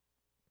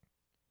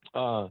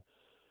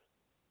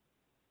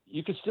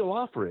you could still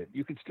offer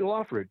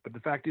it. But the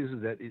fact is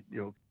that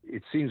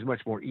it seems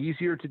much more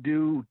easier to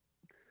do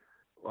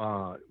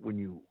when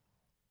you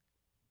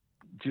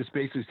just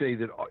basically say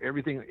that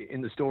everything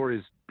in the store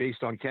is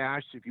based on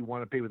cash. If you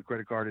want to pay with a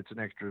credit card, it's an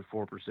extra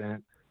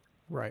 4%.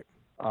 Right.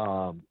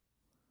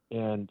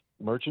 And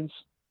merchants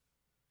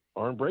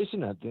are embracing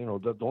that.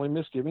 The only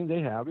misgiving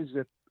they have is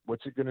that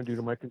what's it going to do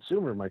to my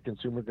consumer? My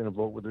consumer going to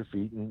vote with their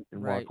feet and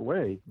Right. walk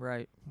away.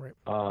 Right.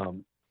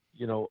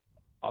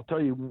 I'll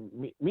tell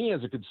you, me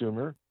as a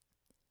consumer,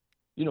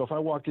 if I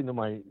walked into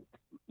my,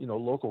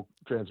 local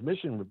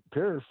transmission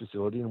repair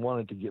facility and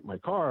wanted to get my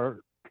car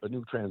a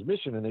new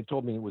transmission, and they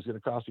told me it was going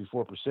to cost me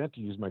 4%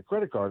 to use my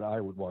credit card, I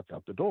would walk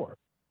out the door.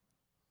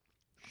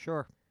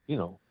 Sure.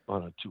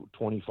 On a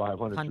 $2,500,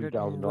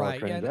 $3,000 Right. Yeah,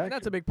 transaction. and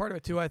that's a big part of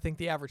it too. I think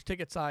the average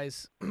ticket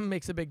size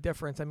makes a big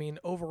difference. I mean,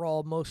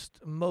 overall,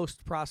 most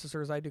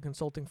processors I do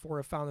consulting for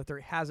have found that there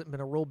hasn't been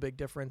a real big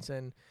difference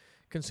in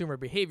consumer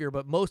behavior,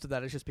 but most of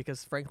that is just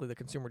because, frankly, the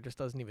consumer just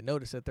doesn't even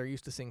notice it. They're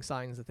used to seeing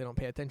signs that they don't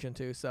pay attention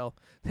to, so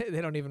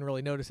they don't even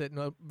really notice it.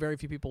 No, very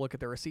few people look at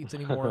their receipts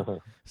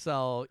anymore.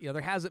 So,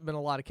 there hasn't been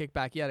a lot of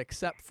kickback yet,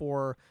 except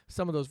for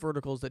some of those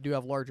verticals that do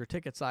have larger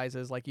ticket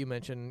sizes, like you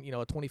mentioned.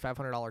 A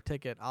 $2,500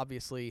 ticket,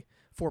 obviously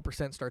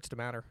 4% starts to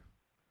matter.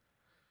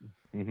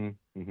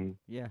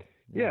 Yeah.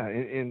 Yeah,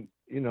 and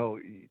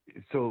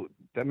so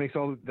that makes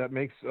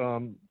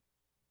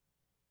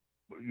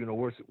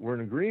we're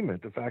in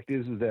agreement. The fact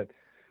is that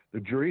the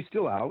jury's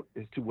still out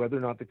as to whether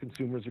or not the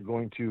consumers are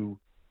going to,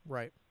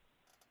 right,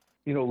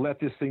 let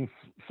this thing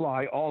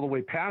fly all the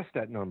way past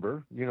that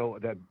number.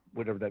 That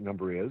whatever that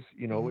number is.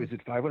 Is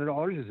it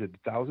 $500? Is it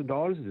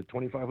 $1,000? Is it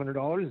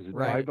 $2,500? Is it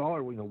Right.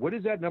 $5? What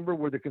is that number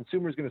where the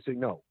consumer is going to say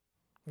no?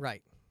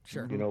 right,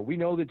 sure, We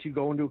know that you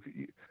go into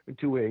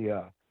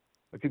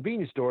a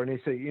convenience store and they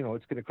say,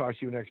 it's going to cost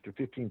you an extra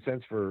 15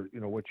 cents for,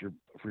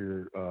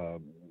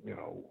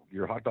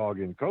 your hot dog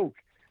and Coke.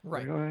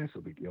 right, That's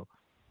no big deal.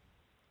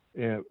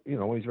 And,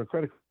 when he's my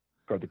credit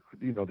card,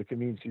 the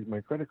convenience is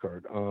my credit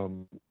card.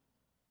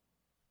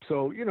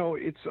 So,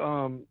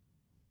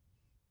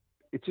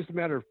 it's just a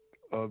matter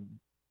of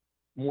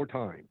more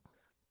time.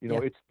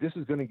 This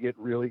is going to get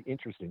really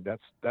interesting.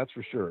 That's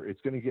for sure.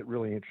 It's going to get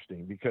really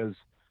interesting because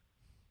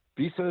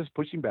Visa is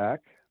pushing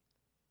back.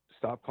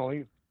 Stop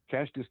calling it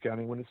cash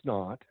discounting when it's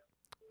not.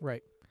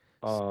 right.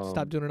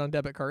 Stop doing it on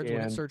debit cards when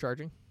it's and-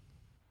 surcharging.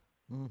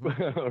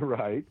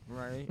 Right.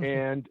 Right.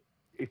 And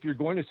if you're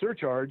going to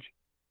surcharge,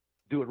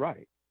 do it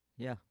right.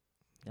 Yeah.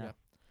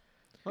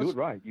 Do it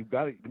right. You've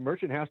got the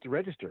merchant has to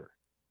register.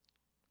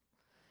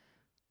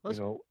 Let's-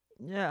 You know,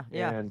 Yeah.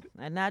 and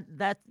And that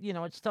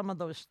it's some of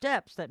those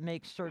steps that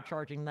make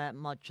surcharging that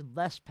much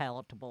less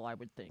palatable, I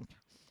would think.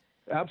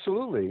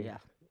 absolutely. Yeah.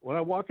 When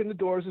I walk in the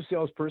door as a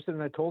salesperson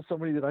and I told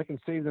somebody that I can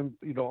save them,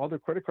 all their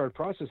credit card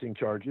processing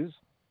charges,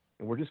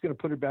 and we're just going to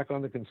put it back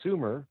on the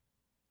consumer,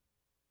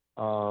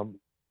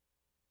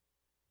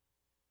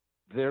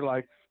 they're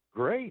like,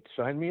 great,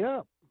 sign me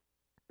up.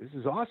 This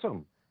is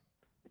awesome.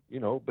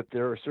 But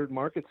there are certain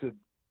markets that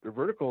are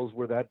verticals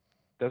where that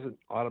doesn't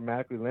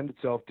automatically lend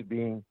itself to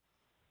being,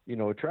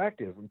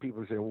 attractive. And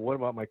people say, well, what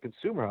about my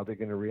consumer? How are they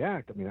going to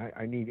react? I mean,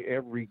 I need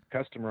every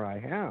customer I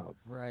have.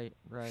 Right.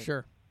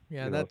 Sure.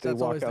 Yeah, If that's they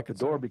walk always out the the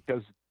door concern.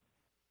 because,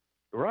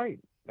 right,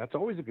 that's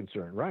always a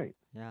concern, right?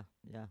 Yeah.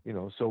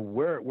 So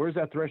where's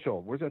that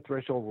threshold? Where's that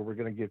threshold where we're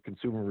going to get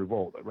consumer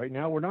revolt? Right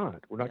now, we're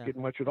not. We're not Yeah.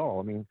 getting much at all.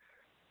 I mean,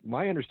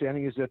 my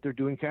understanding is that they're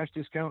doing cash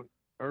discount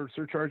or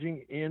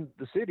surcharging in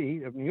the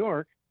city of New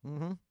York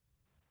Mm-hmm.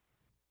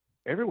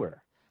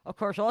 everywhere. Of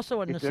course,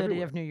 also in the It's city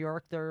everywhere. of New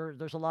York,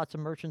 there's a lots of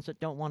merchants that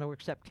don't want to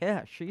accept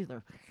cash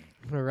either.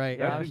 Right.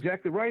 Yeah, I That's was-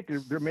 exactly right.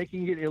 They're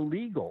making it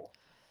illegal.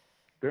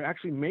 They're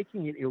actually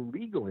making it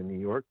illegal in New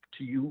York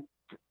to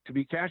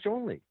be cash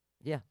only.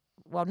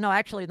 Well, no,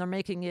 actually, they're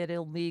making it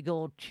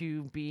illegal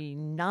to be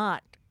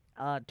not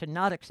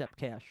accept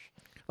cash.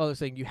 Oh, they're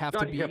saying you have to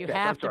Not be. accept You cash.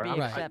 have I'm to sorry. be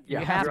Right. accept. Yeah,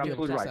 You have you're to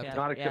absolutely accept right. cash.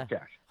 Not yeah. accept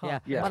cash. Yeah,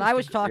 Yes. but I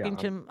was Yeah, talking my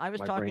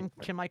brain-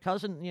 to my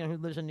cousin, who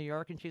lives in New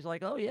York, and she's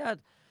like, "Oh yeah,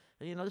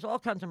 there's all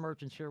kinds of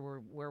merchants here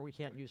where we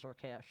can't use our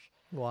cash."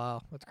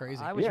 Wow, that's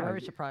crazy. I was Yeah, very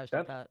surprised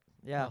at that's-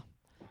 that. Yeah.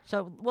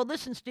 So, well,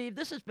 listen, Steve,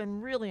 this has been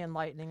really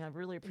enlightening. I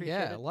really appreciate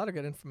Yeah, a it. lot of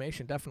good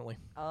information, definitely.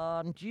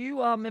 Do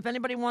you, if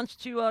anybody wants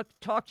to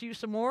talk to you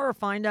some more or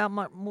find out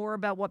more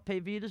about what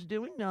Payvita's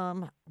doing,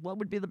 what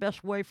would be the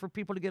best way for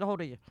people to get a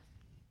hold of you?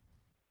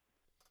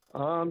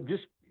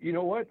 Just, you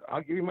know what?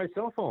 I'll give you my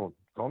cell phone.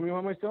 Call me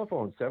on my cell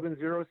phone,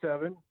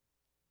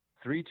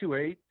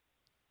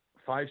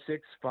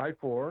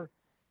 707-328-5654,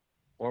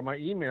 or my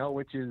email,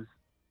 which is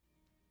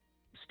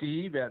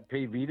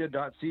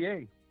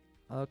steve@payvita.ca.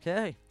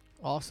 Okay.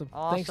 Awesome.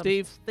 Awesome. Thanks,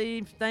 Steve.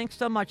 Steve, thanks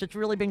so much. It's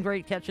really been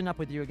great catching up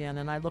with you again,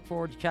 and I look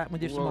forward to chatting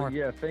with you some Well, more.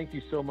 yeah, thank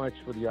you so much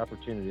for the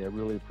opportunity. I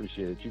really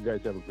appreciate it. You guys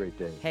have a great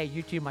day. Hey,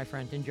 you too, my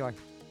friend. Enjoy.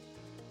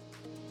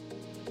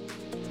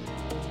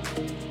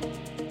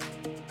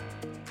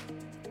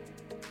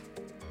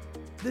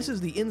 This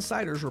is the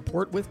Insider's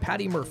Report with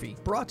Patty Murphy,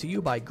 brought to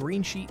you by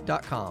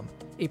Greensheet.com,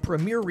 a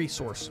premier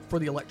resource for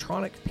the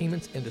electronic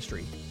payments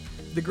industry.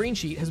 The Green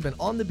Sheet has been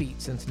on the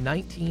beat since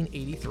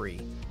 1983,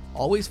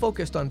 always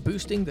focused on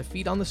boosting the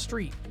feet on the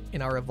street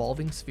in our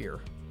evolving sphere.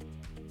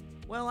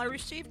 Well, I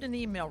received an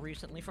email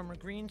recently from a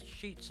Green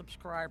Sheet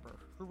subscriber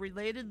who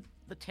related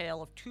the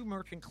tale of two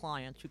merchant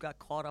clients who got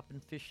caught up in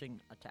phishing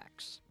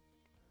attacks.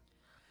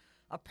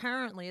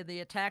 Apparently, the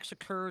attacks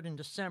occurred in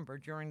December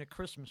during the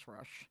Christmas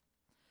rush.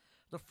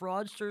 The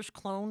fraudsters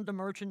cloned the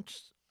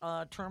merchants'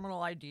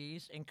 terminal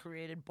IDs and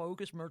created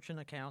bogus merchant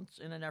accounts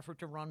in an effort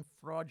to run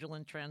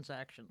fraudulent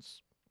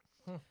transactions.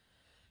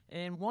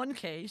 In one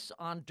case,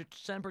 on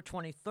December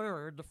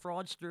 23rd, the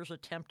fraudsters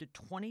attempted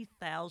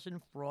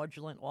 20,000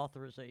 fraudulent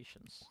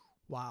authorizations,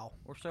 Wow.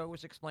 or so it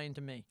was explained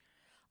to me.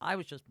 I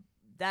was just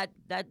that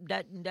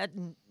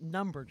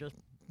number just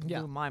blew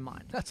Yeah. my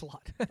mind. That's a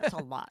lot. That's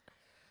a lot.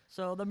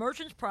 So the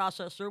merchant's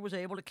processor was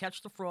able to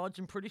catch the frauds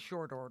in pretty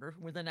short order,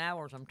 within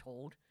hours, I'm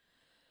told,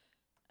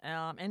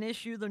 and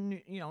issue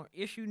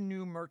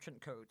new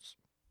merchant codes.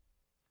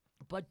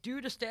 But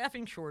due to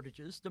staffing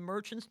shortages, the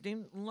merchants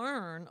didn't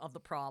learn of the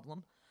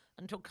problem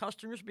until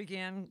customers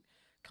began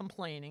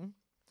complaining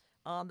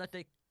that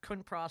they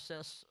couldn't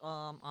process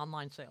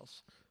online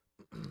sales,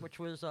 which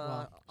was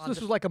Wow. So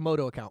this was like a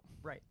Moto account.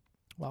 right,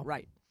 Wow.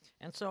 right.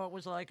 And so it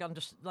was like on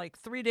just like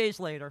 3 days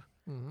later,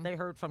 Mhm. they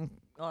heard from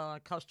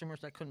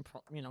customers that couldn't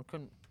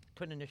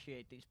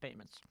initiate these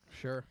payments.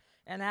 Sure.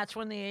 And that's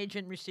when the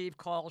agent received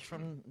calls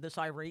from this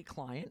irate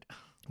client,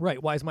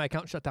 Right. Why is my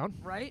account shut down?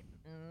 right?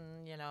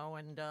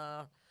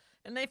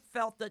 And they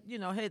felt that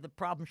hey, the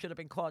problem should have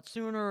been caught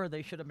sooner, or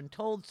they should have been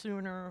told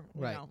sooner.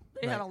 Right,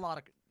 They had right. a lot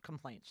of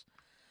complaints.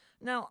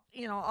 Now,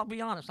 I'll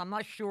be honest, I'm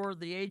not sure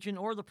the agent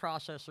or the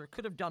processor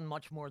could have done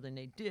much more than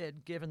they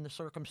did, given the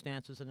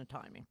circumstances and the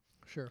timing.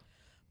 Sure.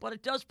 But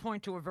it does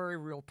point to a very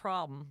real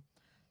problem.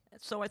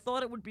 So I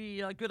thought it would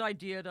be a good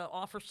idea to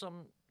offer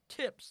some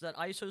tips that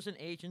ISOs and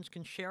agents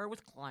can share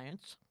with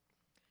clients,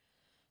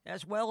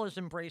 as well as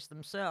embrace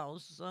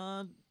themselves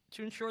to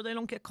ensure they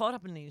don't get caught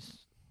up in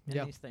these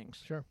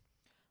things. Sure.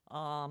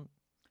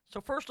 So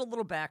first, a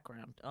little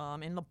background.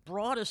 In the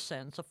broadest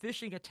sense, a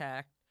phishing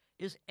attack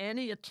is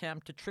any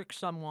attempt to trick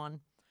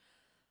someone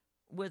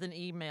with an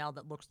email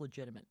that looks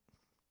legitimate.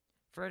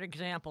 For an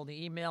example,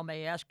 the email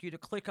may ask you to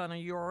click on a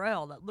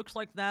URL that looks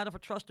like that of a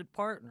trusted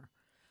partner,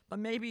 but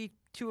maybe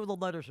 2 of the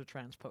letters are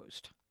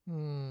transposed.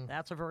 Mm.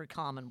 That's a very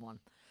common one.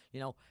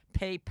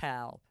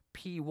 PayPal,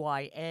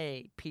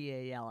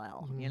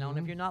 PYAPALL. And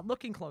if you're not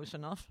looking close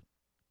enough,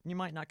 you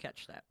might not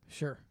catch that,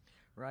 Sure.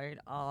 right?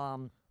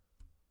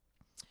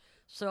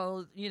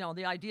 So,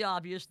 the idea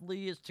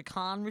obviously is to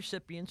con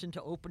recipients into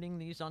opening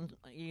these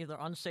either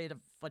unsafe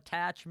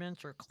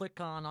attachments or click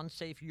on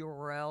unsafe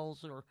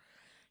URLs or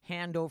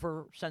hand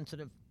over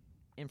sensitive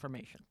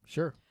information.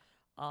 Sure.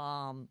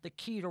 The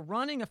key to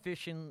running a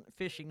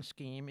phishing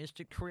scheme is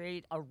to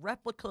create a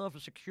replica of a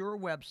secure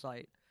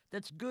website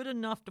that's good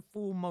enough to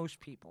fool most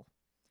people.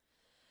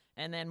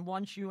 And then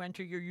once you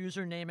enter your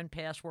username and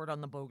password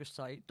on the bogus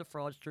site, the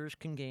fraudsters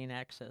can gain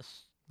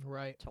access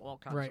Right. to all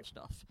kinds Right. of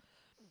stuff.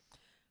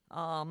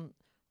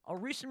 A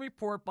recent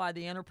report by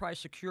the enterprise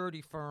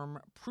security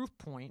firm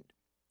Proofpoint,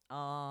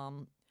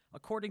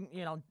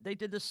 they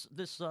did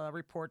this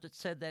report that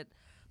said that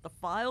the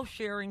file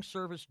sharing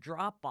service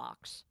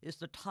Dropbox is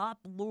the top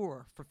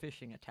lure for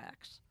phishing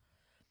attacks,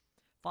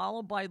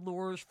 followed by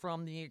lures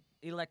from the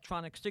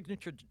electronic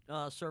signature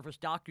service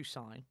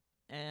DocuSign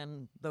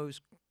and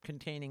those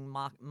containing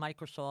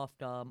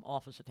Microsoft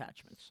Office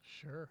attachments.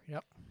 Sure.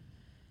 Yep.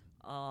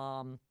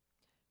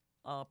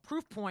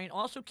 Proofpoint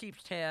also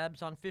keeps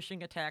tabs on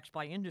phishing attacks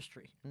by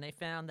industry, and they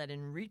found that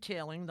in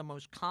retailing, the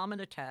most common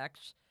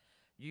attacks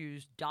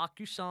use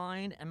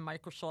DocuSign and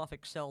Microsoft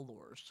Excel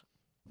lures.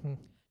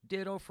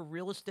 Ditto for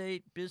real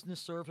estate, business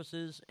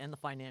services, and the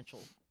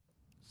financial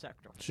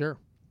sector. Sure.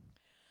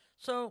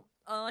 So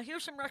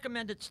here's some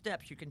recommended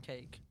steps you can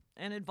take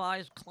and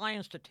advise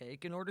clients to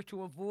take in order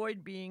to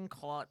avoid being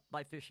caught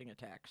by phishing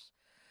attacks.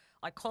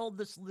 I culled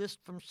this list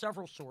from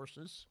several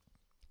sources.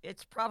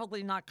 It's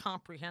probably not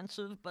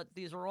comprehensive, but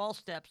these are all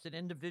steps that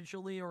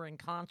individually or in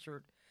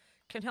concert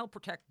can help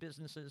protect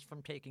businesses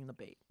from taking the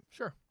bait.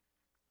 Sure.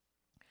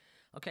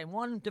 Okay,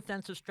 one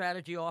defensive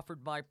strategy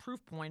offered by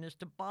Proofpoint is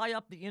to buy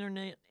up the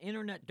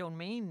internet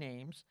domain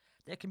names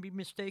that can be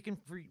mistaken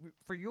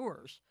for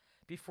yours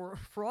before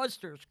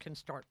fraudsters can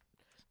start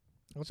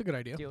That's a good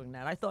idea. doing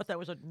that. I thought that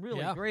was a really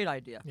Yeah. great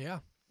idea. Yeah.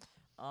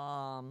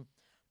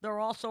 There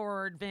also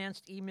are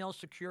advanced email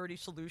security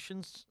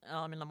solutions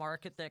in the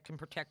market that can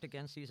protect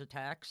against these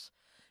attacks,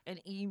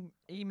 and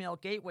email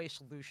gateway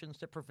solutions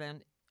that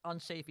prevent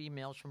unsafe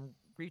emails from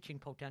reaching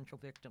potential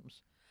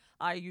victims.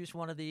 I use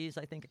one of these.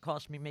 I think it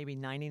costs me maybe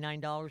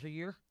 $99 a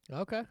year.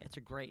 Okay. It's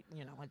a great,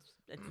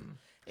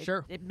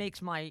 Sure. It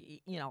makes my,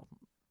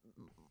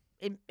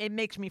 it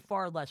makes me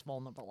far less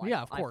vulnerable.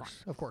 Yeah, of I course.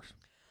 find. Of course.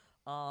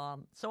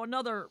 So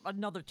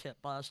another tip: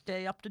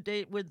 stay up to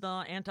date with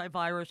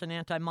antivirus and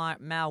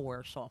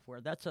anti-malware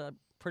software. That's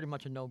pretty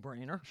much a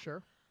no-brainer.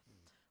 Sure.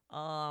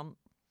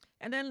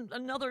 And then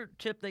another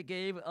tip they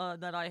gave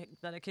that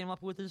I came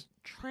up with is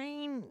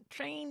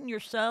train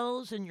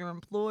yourselves and your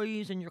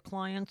employees and your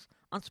clients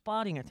on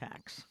spotting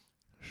attacks.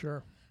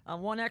 Sure.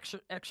 One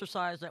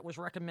exercise that was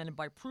recommended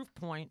by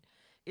Proofpoint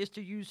is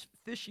to use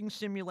phishing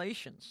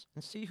simulations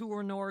and see who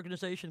in the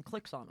organization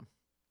clicks on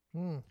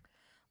them.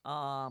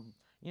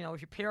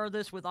 If you pair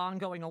this with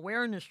ongoing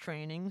awareness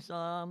trainings,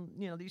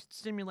 these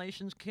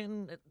simulations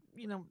can,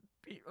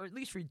 or at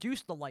least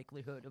reduce the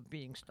likelihood of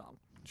being stung.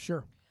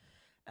 Sure.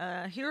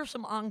 Here are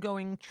some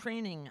ongoing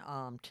training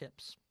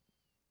tips.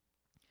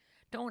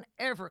 Don't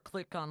ever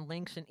click on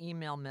links and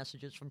email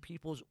messages from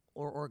people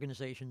or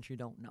organizations you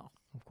don't know.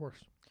 Of course.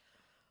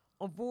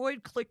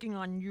 Avoid clicking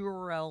on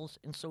URLs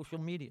in social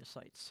media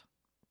sites.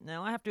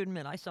 Now, I have to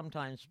admit, I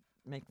sometimes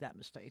make that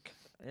mistake.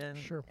 And,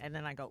 Sure. And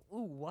then I go,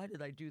 ooh, why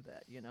did I do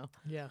that,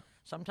 Yeah.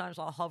 Sometimes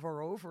I'll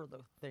hover over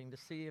the thing to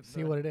see if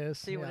What it is.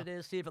 see what Yeah. it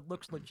is, see if it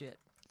looks legit.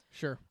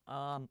 Sure.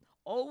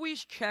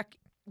 Always check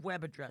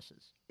web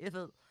addresses. If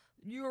a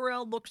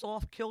URL looks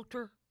off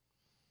kilter,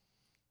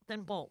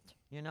 then bolt.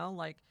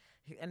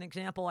 An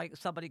example, like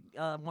somebody,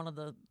 one of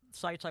the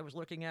sites I was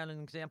looking at,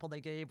 an example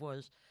they gave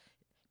was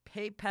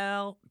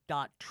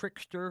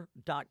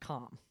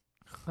PayPal.trickster.com.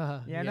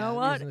 You know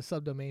what? Using a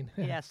subdomain.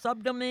 Yeah,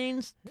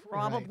 subdomains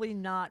probably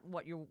not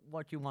what you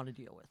want to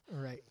deal with.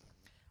 Right.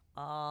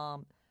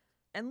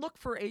 And look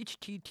for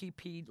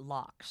HTTP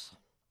locks.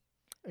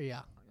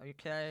 Yeah.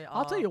 Okay.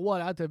 I'll tell you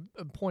what, I have to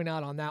point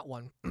out on that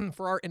one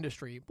for our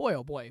industry. Boy,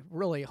 oh boy,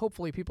 really,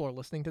 hopefully people are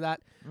listening to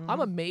that.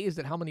 I'm amazed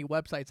at how many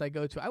websites I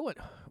go to.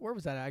 Where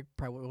was that? I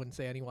probably wouldn't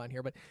say anyone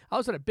here, but I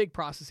was at a big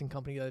processing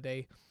company the other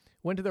day,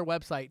 went to their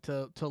website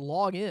to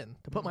log in,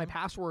 to put my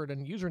password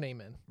and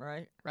username in,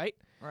 Right. right?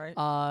 Right.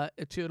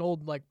 To an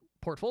old like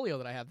portfolio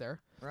that I have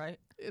there. Right.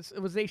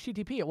 It was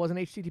HTTP. It wasn't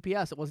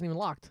HTTPS. It wasn't even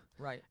locked.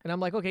 Right. And I'm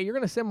like, okay, you're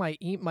going to send my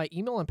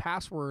email and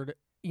password,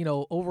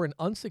 over an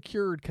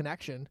unsecured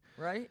connection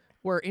Right.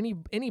 where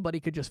anybody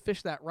could just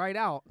fish that right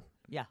out.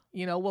 Yeah.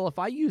 Well, if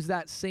I use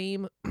that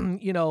same,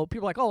 people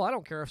are like, oh, I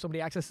don't care if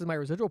somebody accesses my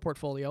residual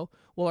portfolio.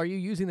 Well, are you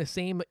using the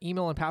same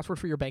email and password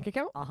for your bank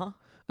account?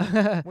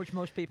 Which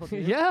most people do.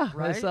 Yeah.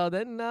 Right. So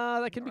then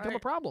that can become a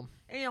Right. problem.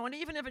 And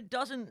even if it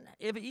doesn't,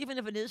 even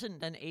if it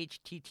isn't an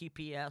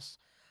HTTPS,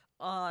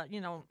 a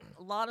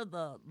lot of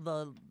the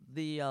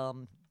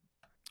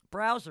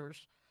browsers,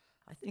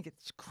 I think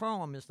it's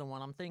Chrome is the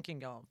one I'm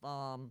thinking of.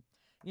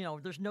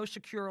 There's no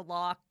secure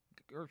lock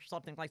or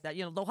something like that.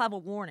 They'll have a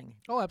warning.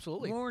 Oh,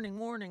 absolutely.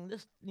 Warning.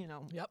 This,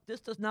 Yep.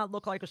 this does not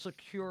look like a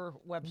secure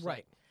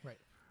website. Right.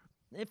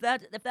 If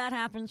that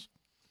happens,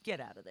 get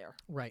out of there.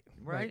 Right.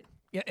 Right.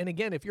 Yeah, and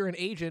again, if you're an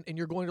agent and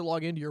you're going to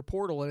log into your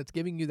portal and it's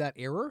giving you that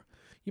error,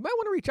 you might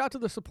want to reach out to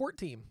the support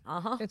team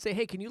and say,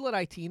 hey, can you let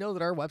IT know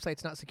that our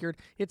website's not secured?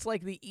 It's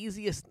like the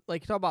easiest,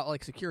 like you talk about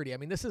like security. I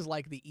mean, this is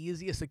like the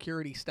easiest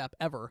security step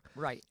ever.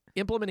 Right.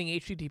 Implementing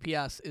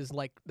HTTPS is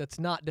like, that's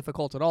not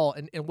difficult at all.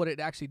 And what it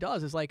actually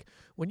does is like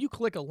when you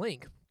click a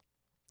link,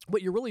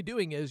 what you're really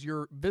doing is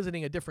you're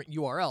visiting a different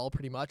URL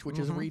pretty much, which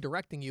is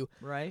redirecting you.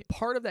 Right.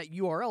 Part of that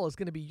URL is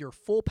going to be your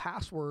full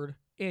password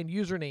and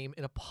username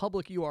in a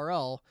public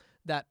URL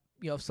that,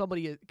 if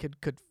somebody could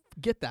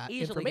get that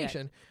Easily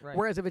information. Right.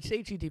 Whereas if it's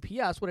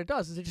HTTPS, what it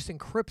does is it just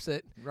encrypts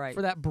it Right.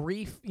 for that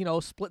brief,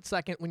 split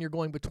second when you're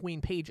going between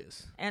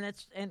pages.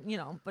 But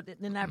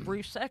in that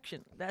brief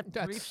section, a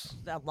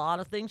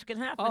lot of things can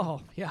happen. Oh,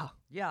 yeah.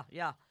 Yeah.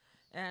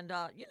 And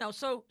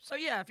so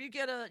yeah, if you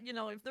get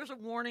if there's a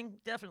warning,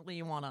 definitely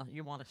you wanna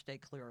stay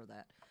clear of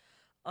that.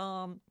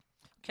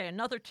 Okay,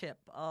 another tip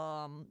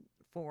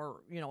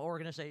for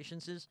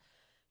organizations is,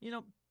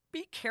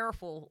 be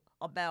careful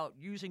about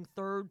using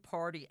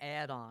third-party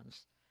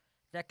add-ons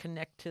that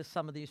connect to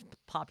some of these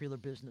popular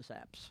business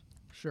apps.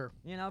 Sure.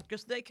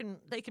 Because they can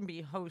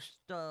be host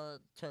to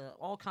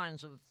all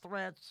kinds of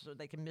threats, or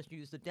they can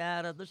misuse the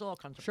data. There's all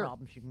kinds of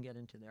problems you can get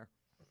into there.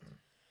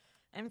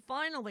 And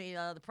finally,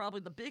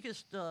 probably the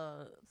biggest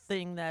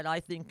thing that I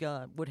think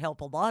would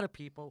help a lot of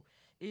people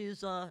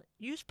is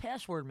use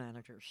password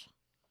managers.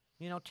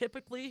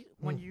 Typically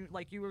when you,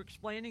 like you were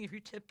explaining, if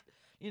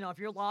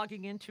you're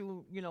logging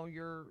into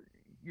your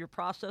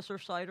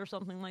processor site or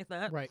something like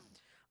that, Right.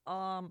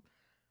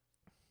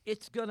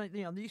 It's gonna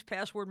these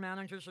password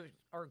managers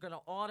are gonna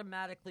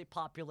automatically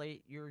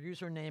populate your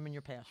username and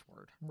your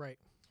password. Right.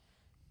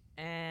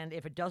 And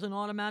if it doesn't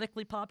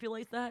automatically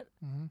populate that,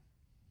 Mm-hmm.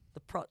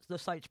 the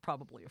site's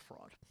probably a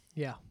fraud.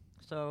 Yeah.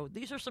 So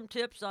these are some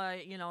tips.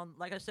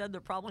 Like I said, they're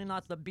probably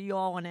not the be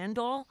all and end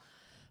all,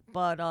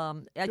 but I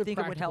Good think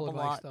it would help practical a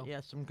lot. advice, though.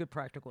 Yeah, some good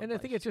practical And advice.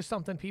 I think it's just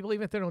something people,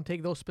 even if they don't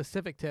take those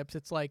specific tips,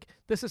 it's like,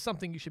 this is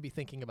something you should be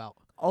thinking about.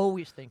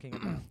 always thinking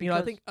about. I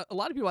because- think a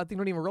lot of people,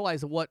 don't even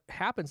realize that what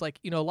happens. Like,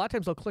 a lot of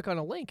times they'll click on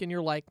a link and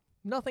you're like,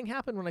 nothing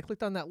happened when I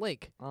clicked on that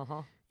link.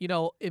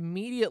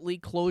 Immediately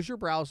close your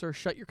browser,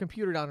 shut your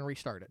computer down and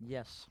restart it.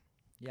 Yes.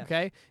 Yes.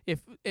 Okay?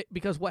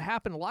 Because what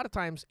happened a lot of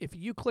times, if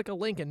you click a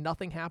link and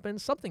nothing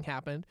happens, something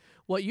happened.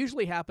 What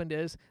usually happened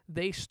is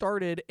they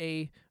started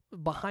a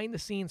behind the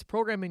scenes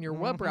program in your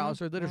web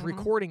browser that is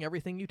recording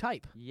everything you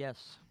type.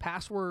 Yes.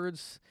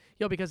 Passwords,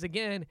 because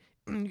again,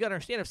 you got to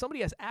understand, if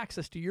somebody has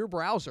access to your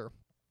browser,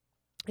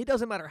 it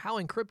doesn't matter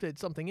how encrypted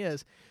something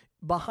is.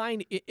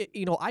 Behind it,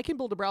 I can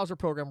build a browser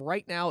program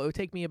right now. It would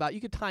take me about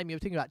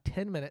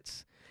 10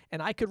 minutes,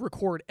 and I could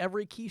record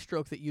every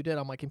keystroke that you did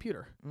on my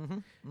computer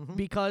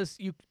because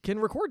you can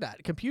record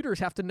that. Computers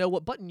have to know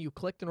what button you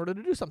clicked in order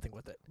to do something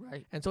with it.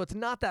 Right. And so it's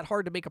not that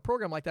hard to make a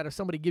program like that if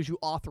somebody gives you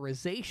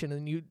authorization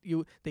and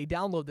they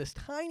download this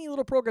tiny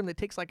little program that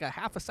takes like a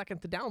half a second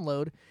to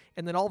download,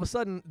 and then all of a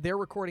sudden they're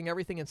recording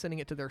everything and sending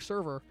it to their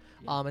server.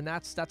 Yeah. And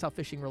that's how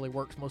phishing really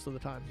works most of the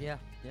time. Yeah.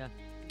 Yeah.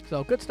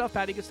 So good stuff,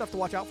 Patty. Good stuff to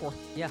watch out for.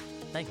 Yeah.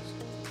 Thanks.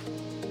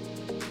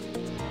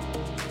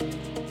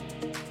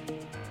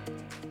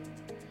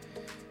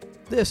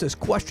 This is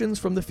Questions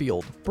from the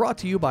Field, brought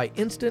to you by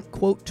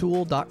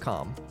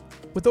InstantQuoteTool.com.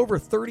 With over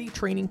 30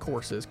 training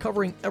courses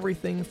covering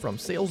everything from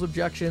sales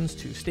objections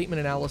to statement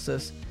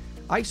analysis,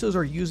 ISOs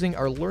are using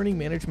our learning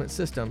management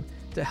system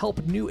to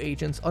help new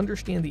agents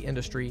understand the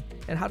industry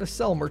and how to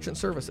sell merchant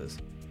services.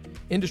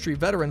 Industry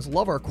veterans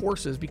love our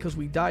courses because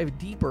we dive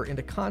deeper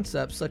into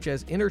concepts such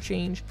as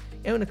interchange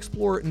and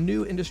explore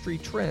new industry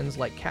trends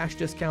like cash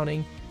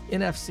discounting,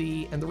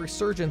 NFC, and the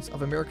resurgence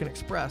of American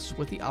Express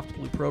with the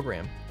OptBlue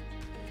program.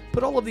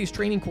 Put all of these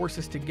training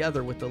courses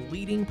together with the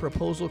leading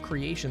proposal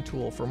creation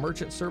tool for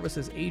merchant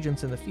services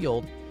agents in the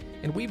field,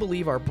 and we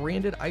believe our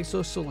branded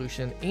ISO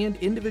solution and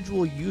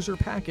individual user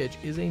package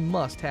is a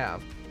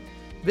must-have.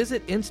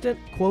 Visit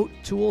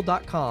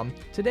InstantQuoteTool.com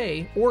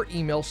today or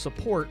email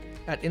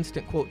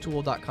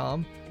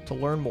support@InstantQuoteTool.com to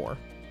learn more.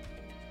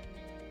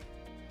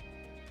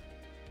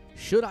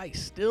 Should I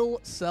still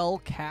sell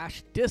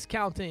cash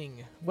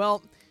discounting?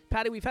 Well,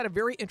 Patty, we've had a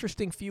very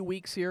interesting few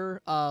weeks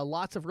here.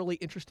 Lots of really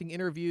interesting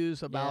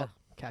interviews about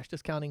cash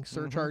discounting,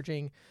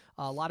 surcharging,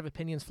 a lot of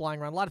opinions flying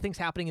around, a lot of things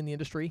happening in the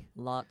industry.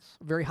 Lots.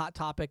 Very hot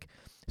topic.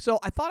 So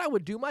I thought I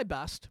would do my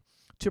best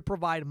to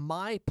provide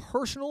my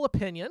personal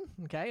opinion,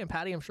 okay, and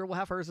Patty, I'm sure will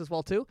have hers as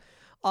well too.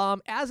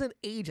 As an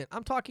agent,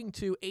 I'm talking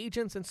to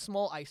agents and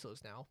small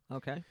ISOs now.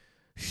 Okay.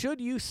 Should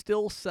you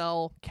still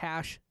sell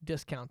cash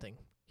discounting?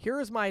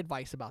 Here is my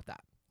advice about that,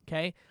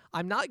 okay?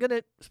 I'm not going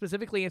to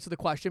specifically answer the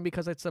question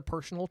because it's a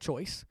personal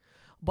choice,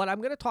 but I'm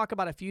going to talk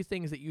about a few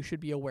things that you should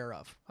be aware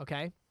of,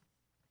 okay?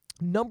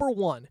 Number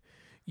one,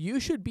 you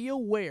should be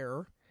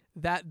aware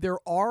that there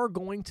are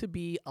going to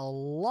be a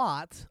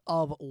lot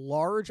of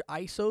large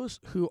ISOs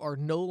who are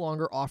no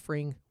longer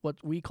offering what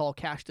we call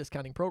cash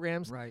discounting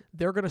programs. Right.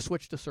 They're going to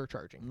switch to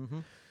surcharging. Mm-hmm.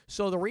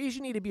 So the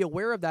reason you need to be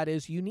aware of that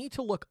is you need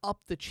to look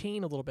up the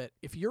chain a little bit.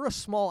 If you're a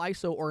small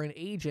ISO or an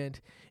agent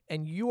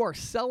and you are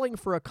selling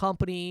for a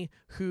company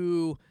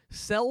who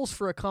sells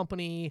for a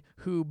company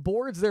who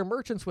boards their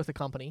merchants with a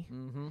company,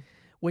 Mm-hmm.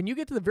 when you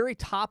get to the very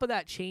top of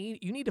that chain,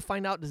 you need to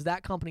find out, does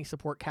that company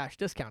support cash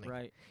discounting?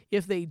 Right.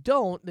 If they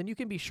don't, then you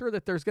can be sure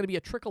that there's going to be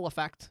a trickle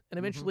effect, and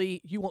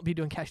eventually you won't be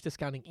doing cash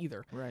discounting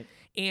either. Right.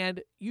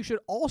 And you should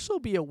also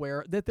be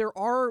aware that there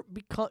are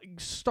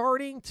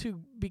starting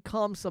to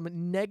become some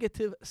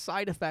negative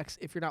side effects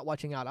if you're not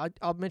watching out.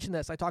 I'll mention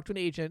this. I talked to an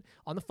agent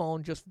on the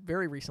phone just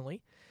very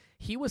recently.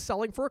 He was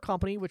selling for a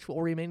company, which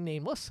will remain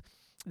nameless,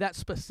 that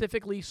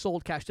specifically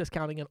sold cash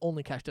discounting and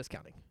only cash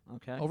discounting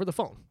Okay. over the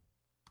phone.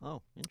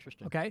 Oh,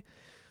 interesting. Okay.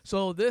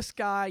 So this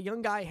guy,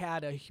 young guy,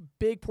 had a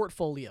big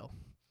portfolio.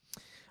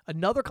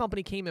 Another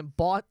company came and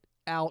bought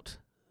out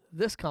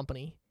this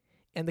company,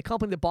 and the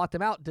company that bought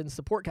them out didn't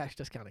support cash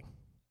discounting.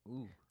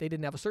 Ooh. They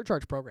didn't have a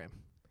surcharge program.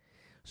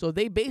 So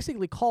they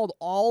basically called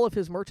all of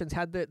his merchants,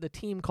 had the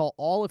team call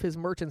all of his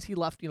merchants. He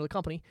left, the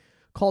company,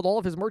 called all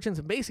of his merchants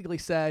and basically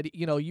said,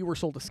 you were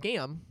sold a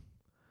scam,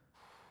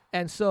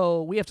 and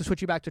so we have to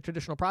switch you back to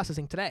traditional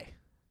processing today.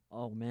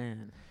 Oh,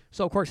 man.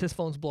 So, of course, his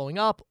phone's blowing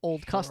up.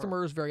 Old Sure.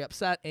 customers, very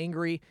upset,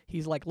 angry.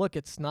 He's like, look,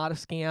 it's not a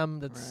scam.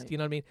 That's, Right. you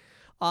know what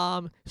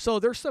I mean? So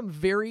there's some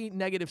very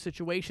negative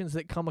situations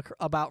that come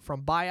about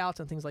from buyouts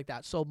and things like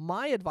that. So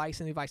my advice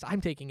and the advice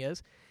I'm taking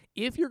is,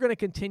 if you're going to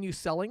continue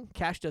selling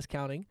cash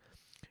discounting,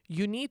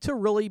 you need to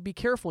really be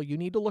careful. You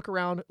need to look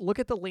around, look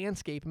at the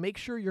landscape, make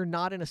sure you're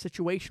not in a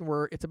situation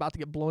where it's about to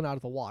get blown out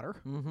of the water.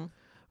 Mm-hmm.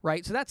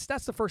 Right? So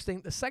that's the first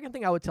thing. The second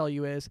thing I would tell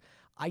you is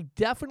I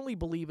definitely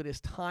believe it is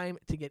time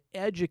to get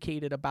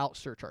educated about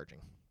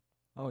surcharging.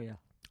 Oh, yeah.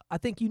 I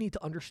think you need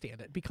to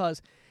understand it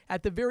because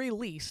at the very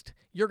least,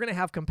 you're going to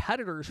have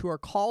competitors who are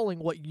calling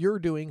what you're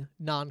doing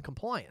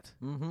non-compliant.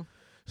 Mm-hmm.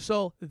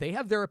 So they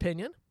have their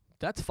opinion.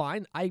 That's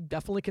fine. I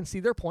definitely can see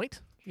their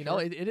point. You know,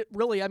 Sure. it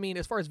really, I mean,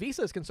 as far as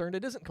Visa is concerned,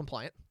 it isn't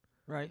compliant.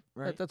 Right.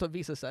 Right. That's what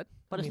Visa said.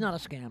 But I it's mean,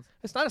 not a scam.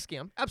 It's not a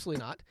scam.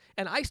 Absolutely not.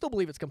 And I still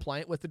believe it's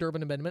compliant with the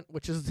Durbin Amendment,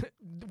 which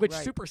Right.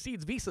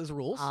 supersedes Visa's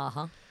rules.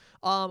 Uh-huh.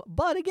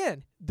 But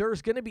again,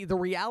 there's going to be the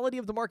reality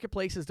of the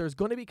marketplace is there's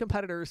going to be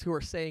competitors who are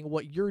saying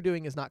what you're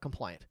doing is not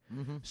compliant.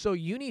 Mm-hmm. So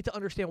you need to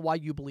understand why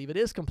you believe it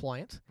is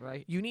compliant.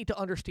 Right. You need to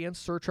understand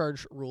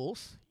surcharge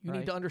rules. You Right.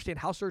 need to understand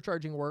how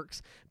surcharging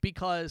works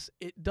because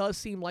it does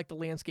seem like the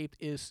landscape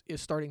is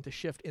starting to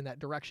shift in that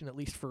direction, at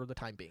least for the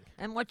time being.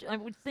 And what I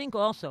would think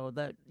also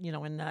that,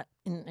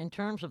 in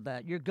terms of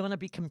that, you're going to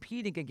be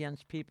competing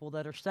against people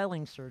that are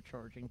selling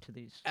surcharging to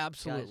these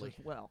Absolutely. guys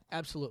as well.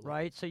 Absolutely.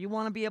 Right? So you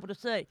want to be able to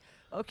say,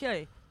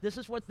 okay, this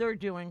is what they're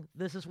doing,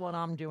 this is what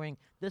I'm doing,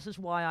 this is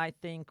why I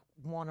think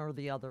one or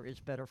the other is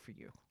better for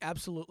you.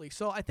 Absolutely.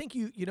 So I think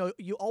you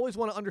always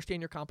want to understand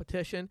your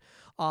competition,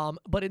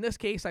 but in this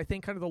case, I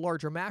think kind of the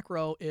larger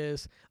macro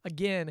is,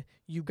 again,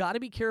 you got to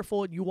be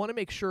careful. You want to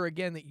make sure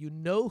again that you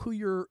know who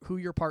your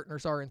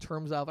partners are in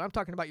terms of. I'm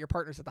talking about your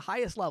partners at the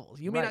highest levels.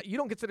 You may Right. not, you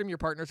don't consider them your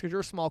partners because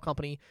you're a small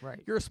company. Right.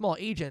 You're a small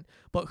agent,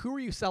 but who are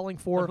you selling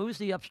for? So who's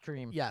the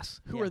upstream? Yes.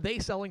 Who Yeah. are they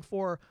selling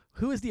for?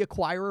 Who is the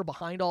acquirer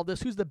behind all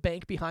this? Who's the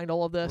bank behind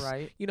all of this?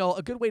 Right.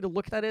 A good way to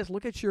look at that is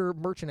look at your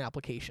merchant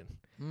application.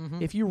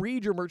 Mm-hmm. If you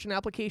read your merchant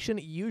application,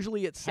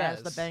 usually it says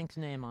Has the bank's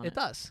name on it. It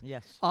does.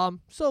 Yes.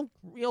 So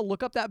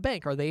look up that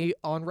bank. Are they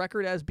on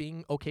record as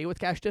being okay with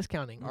cash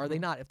discounting? Are they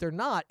not? If they're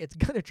not, it's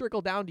going to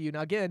trickle down to you.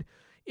 Now, again,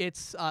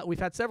 it's we've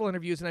had several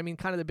interviews, and I mean,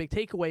 kind of the big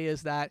takeaway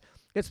is that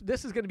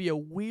This is going to be a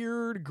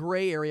weird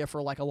gray area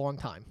for like a long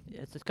time.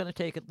 It's going to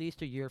take at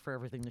least a year for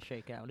everything to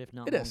shake out, if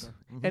not It longer. is.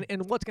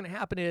 And what's going to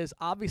happen is,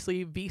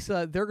 obviously,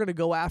 Visa, they're going to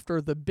go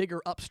after the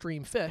bigger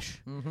upstream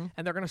fish, and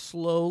they're going to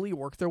slowly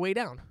work their way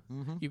down.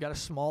 You've got a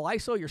small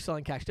ISO, you're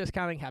selling cash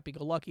discounting,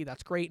 happy-go-lucky,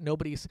 that's great.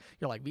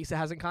 You're like, Visa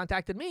hasn't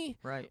contacted me.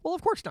 Right. Well,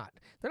 of course not.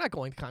 They're not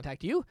going to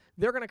contact you.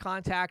 They're going to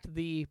contact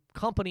the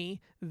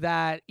company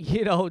that,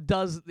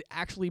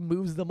 actually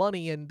moves the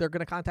money, and they're going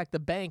to contact the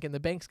bank, and the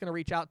bank's going to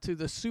reach out to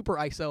the super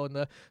ISO, and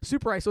the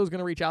super ISO is going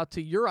to reach out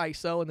to your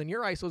ISO, and then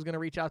your ISO is going to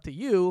reach out to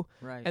you,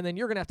 Right. and then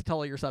you're going to have to tell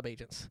all your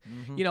sub-agents.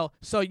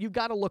 So you've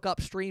got to look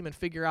upstream and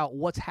figure out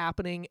what's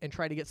happening and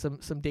try to get some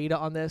data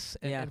on this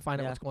and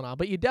find out what's going on.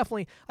 But you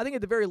definitely, I think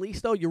at the very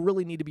least, though, you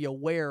really need to be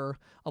aware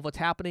of what's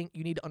happening.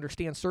 You need to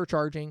understand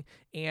surcharging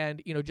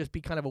and, just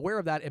be kind of aware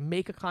of that and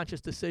make a conscious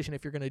decision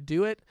if you're going to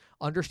do it,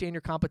 understand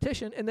your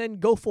competition, and then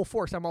go full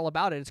force. I'm all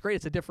about it. It's great.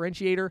 It's a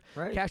differentiator.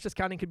 Right. Cash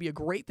discounting could be a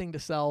great thing to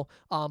sell,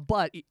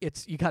 but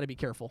you got to be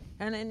careful.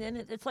 And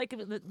it's like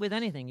with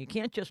anything. You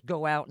can't just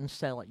go out and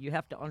sell it. You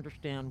have to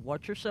understand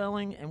what you're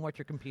selling and what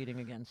you're competing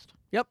against.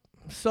 Yep.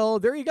 So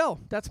there you go.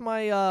 That's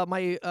my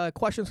my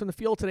questions from the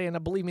field today,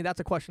 and believe me, that's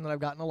a question that I've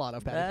gotten a lot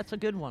of, Patty. That's a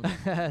good one.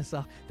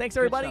 So thanks,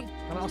 everybody. stuff.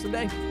 Have an awesome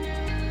day.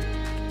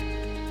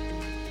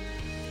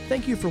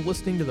 Thank you for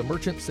listening to the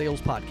Merchant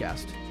Sales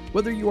Podcast.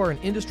 Whether you are an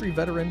industry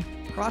veteran,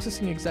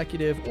 processing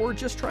executive, or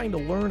just trying to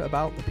learn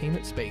about the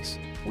payment space,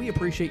 we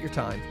appreciate your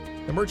time.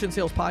 The Merchant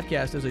Sales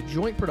Podcast is a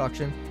joint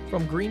production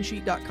from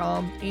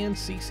Greensheet.com and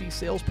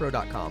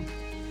ccsalespro.com.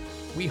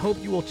 We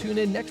hope you will tune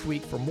in next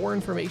week for more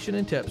information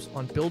and tips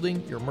on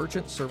building your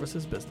merchant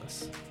services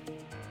business.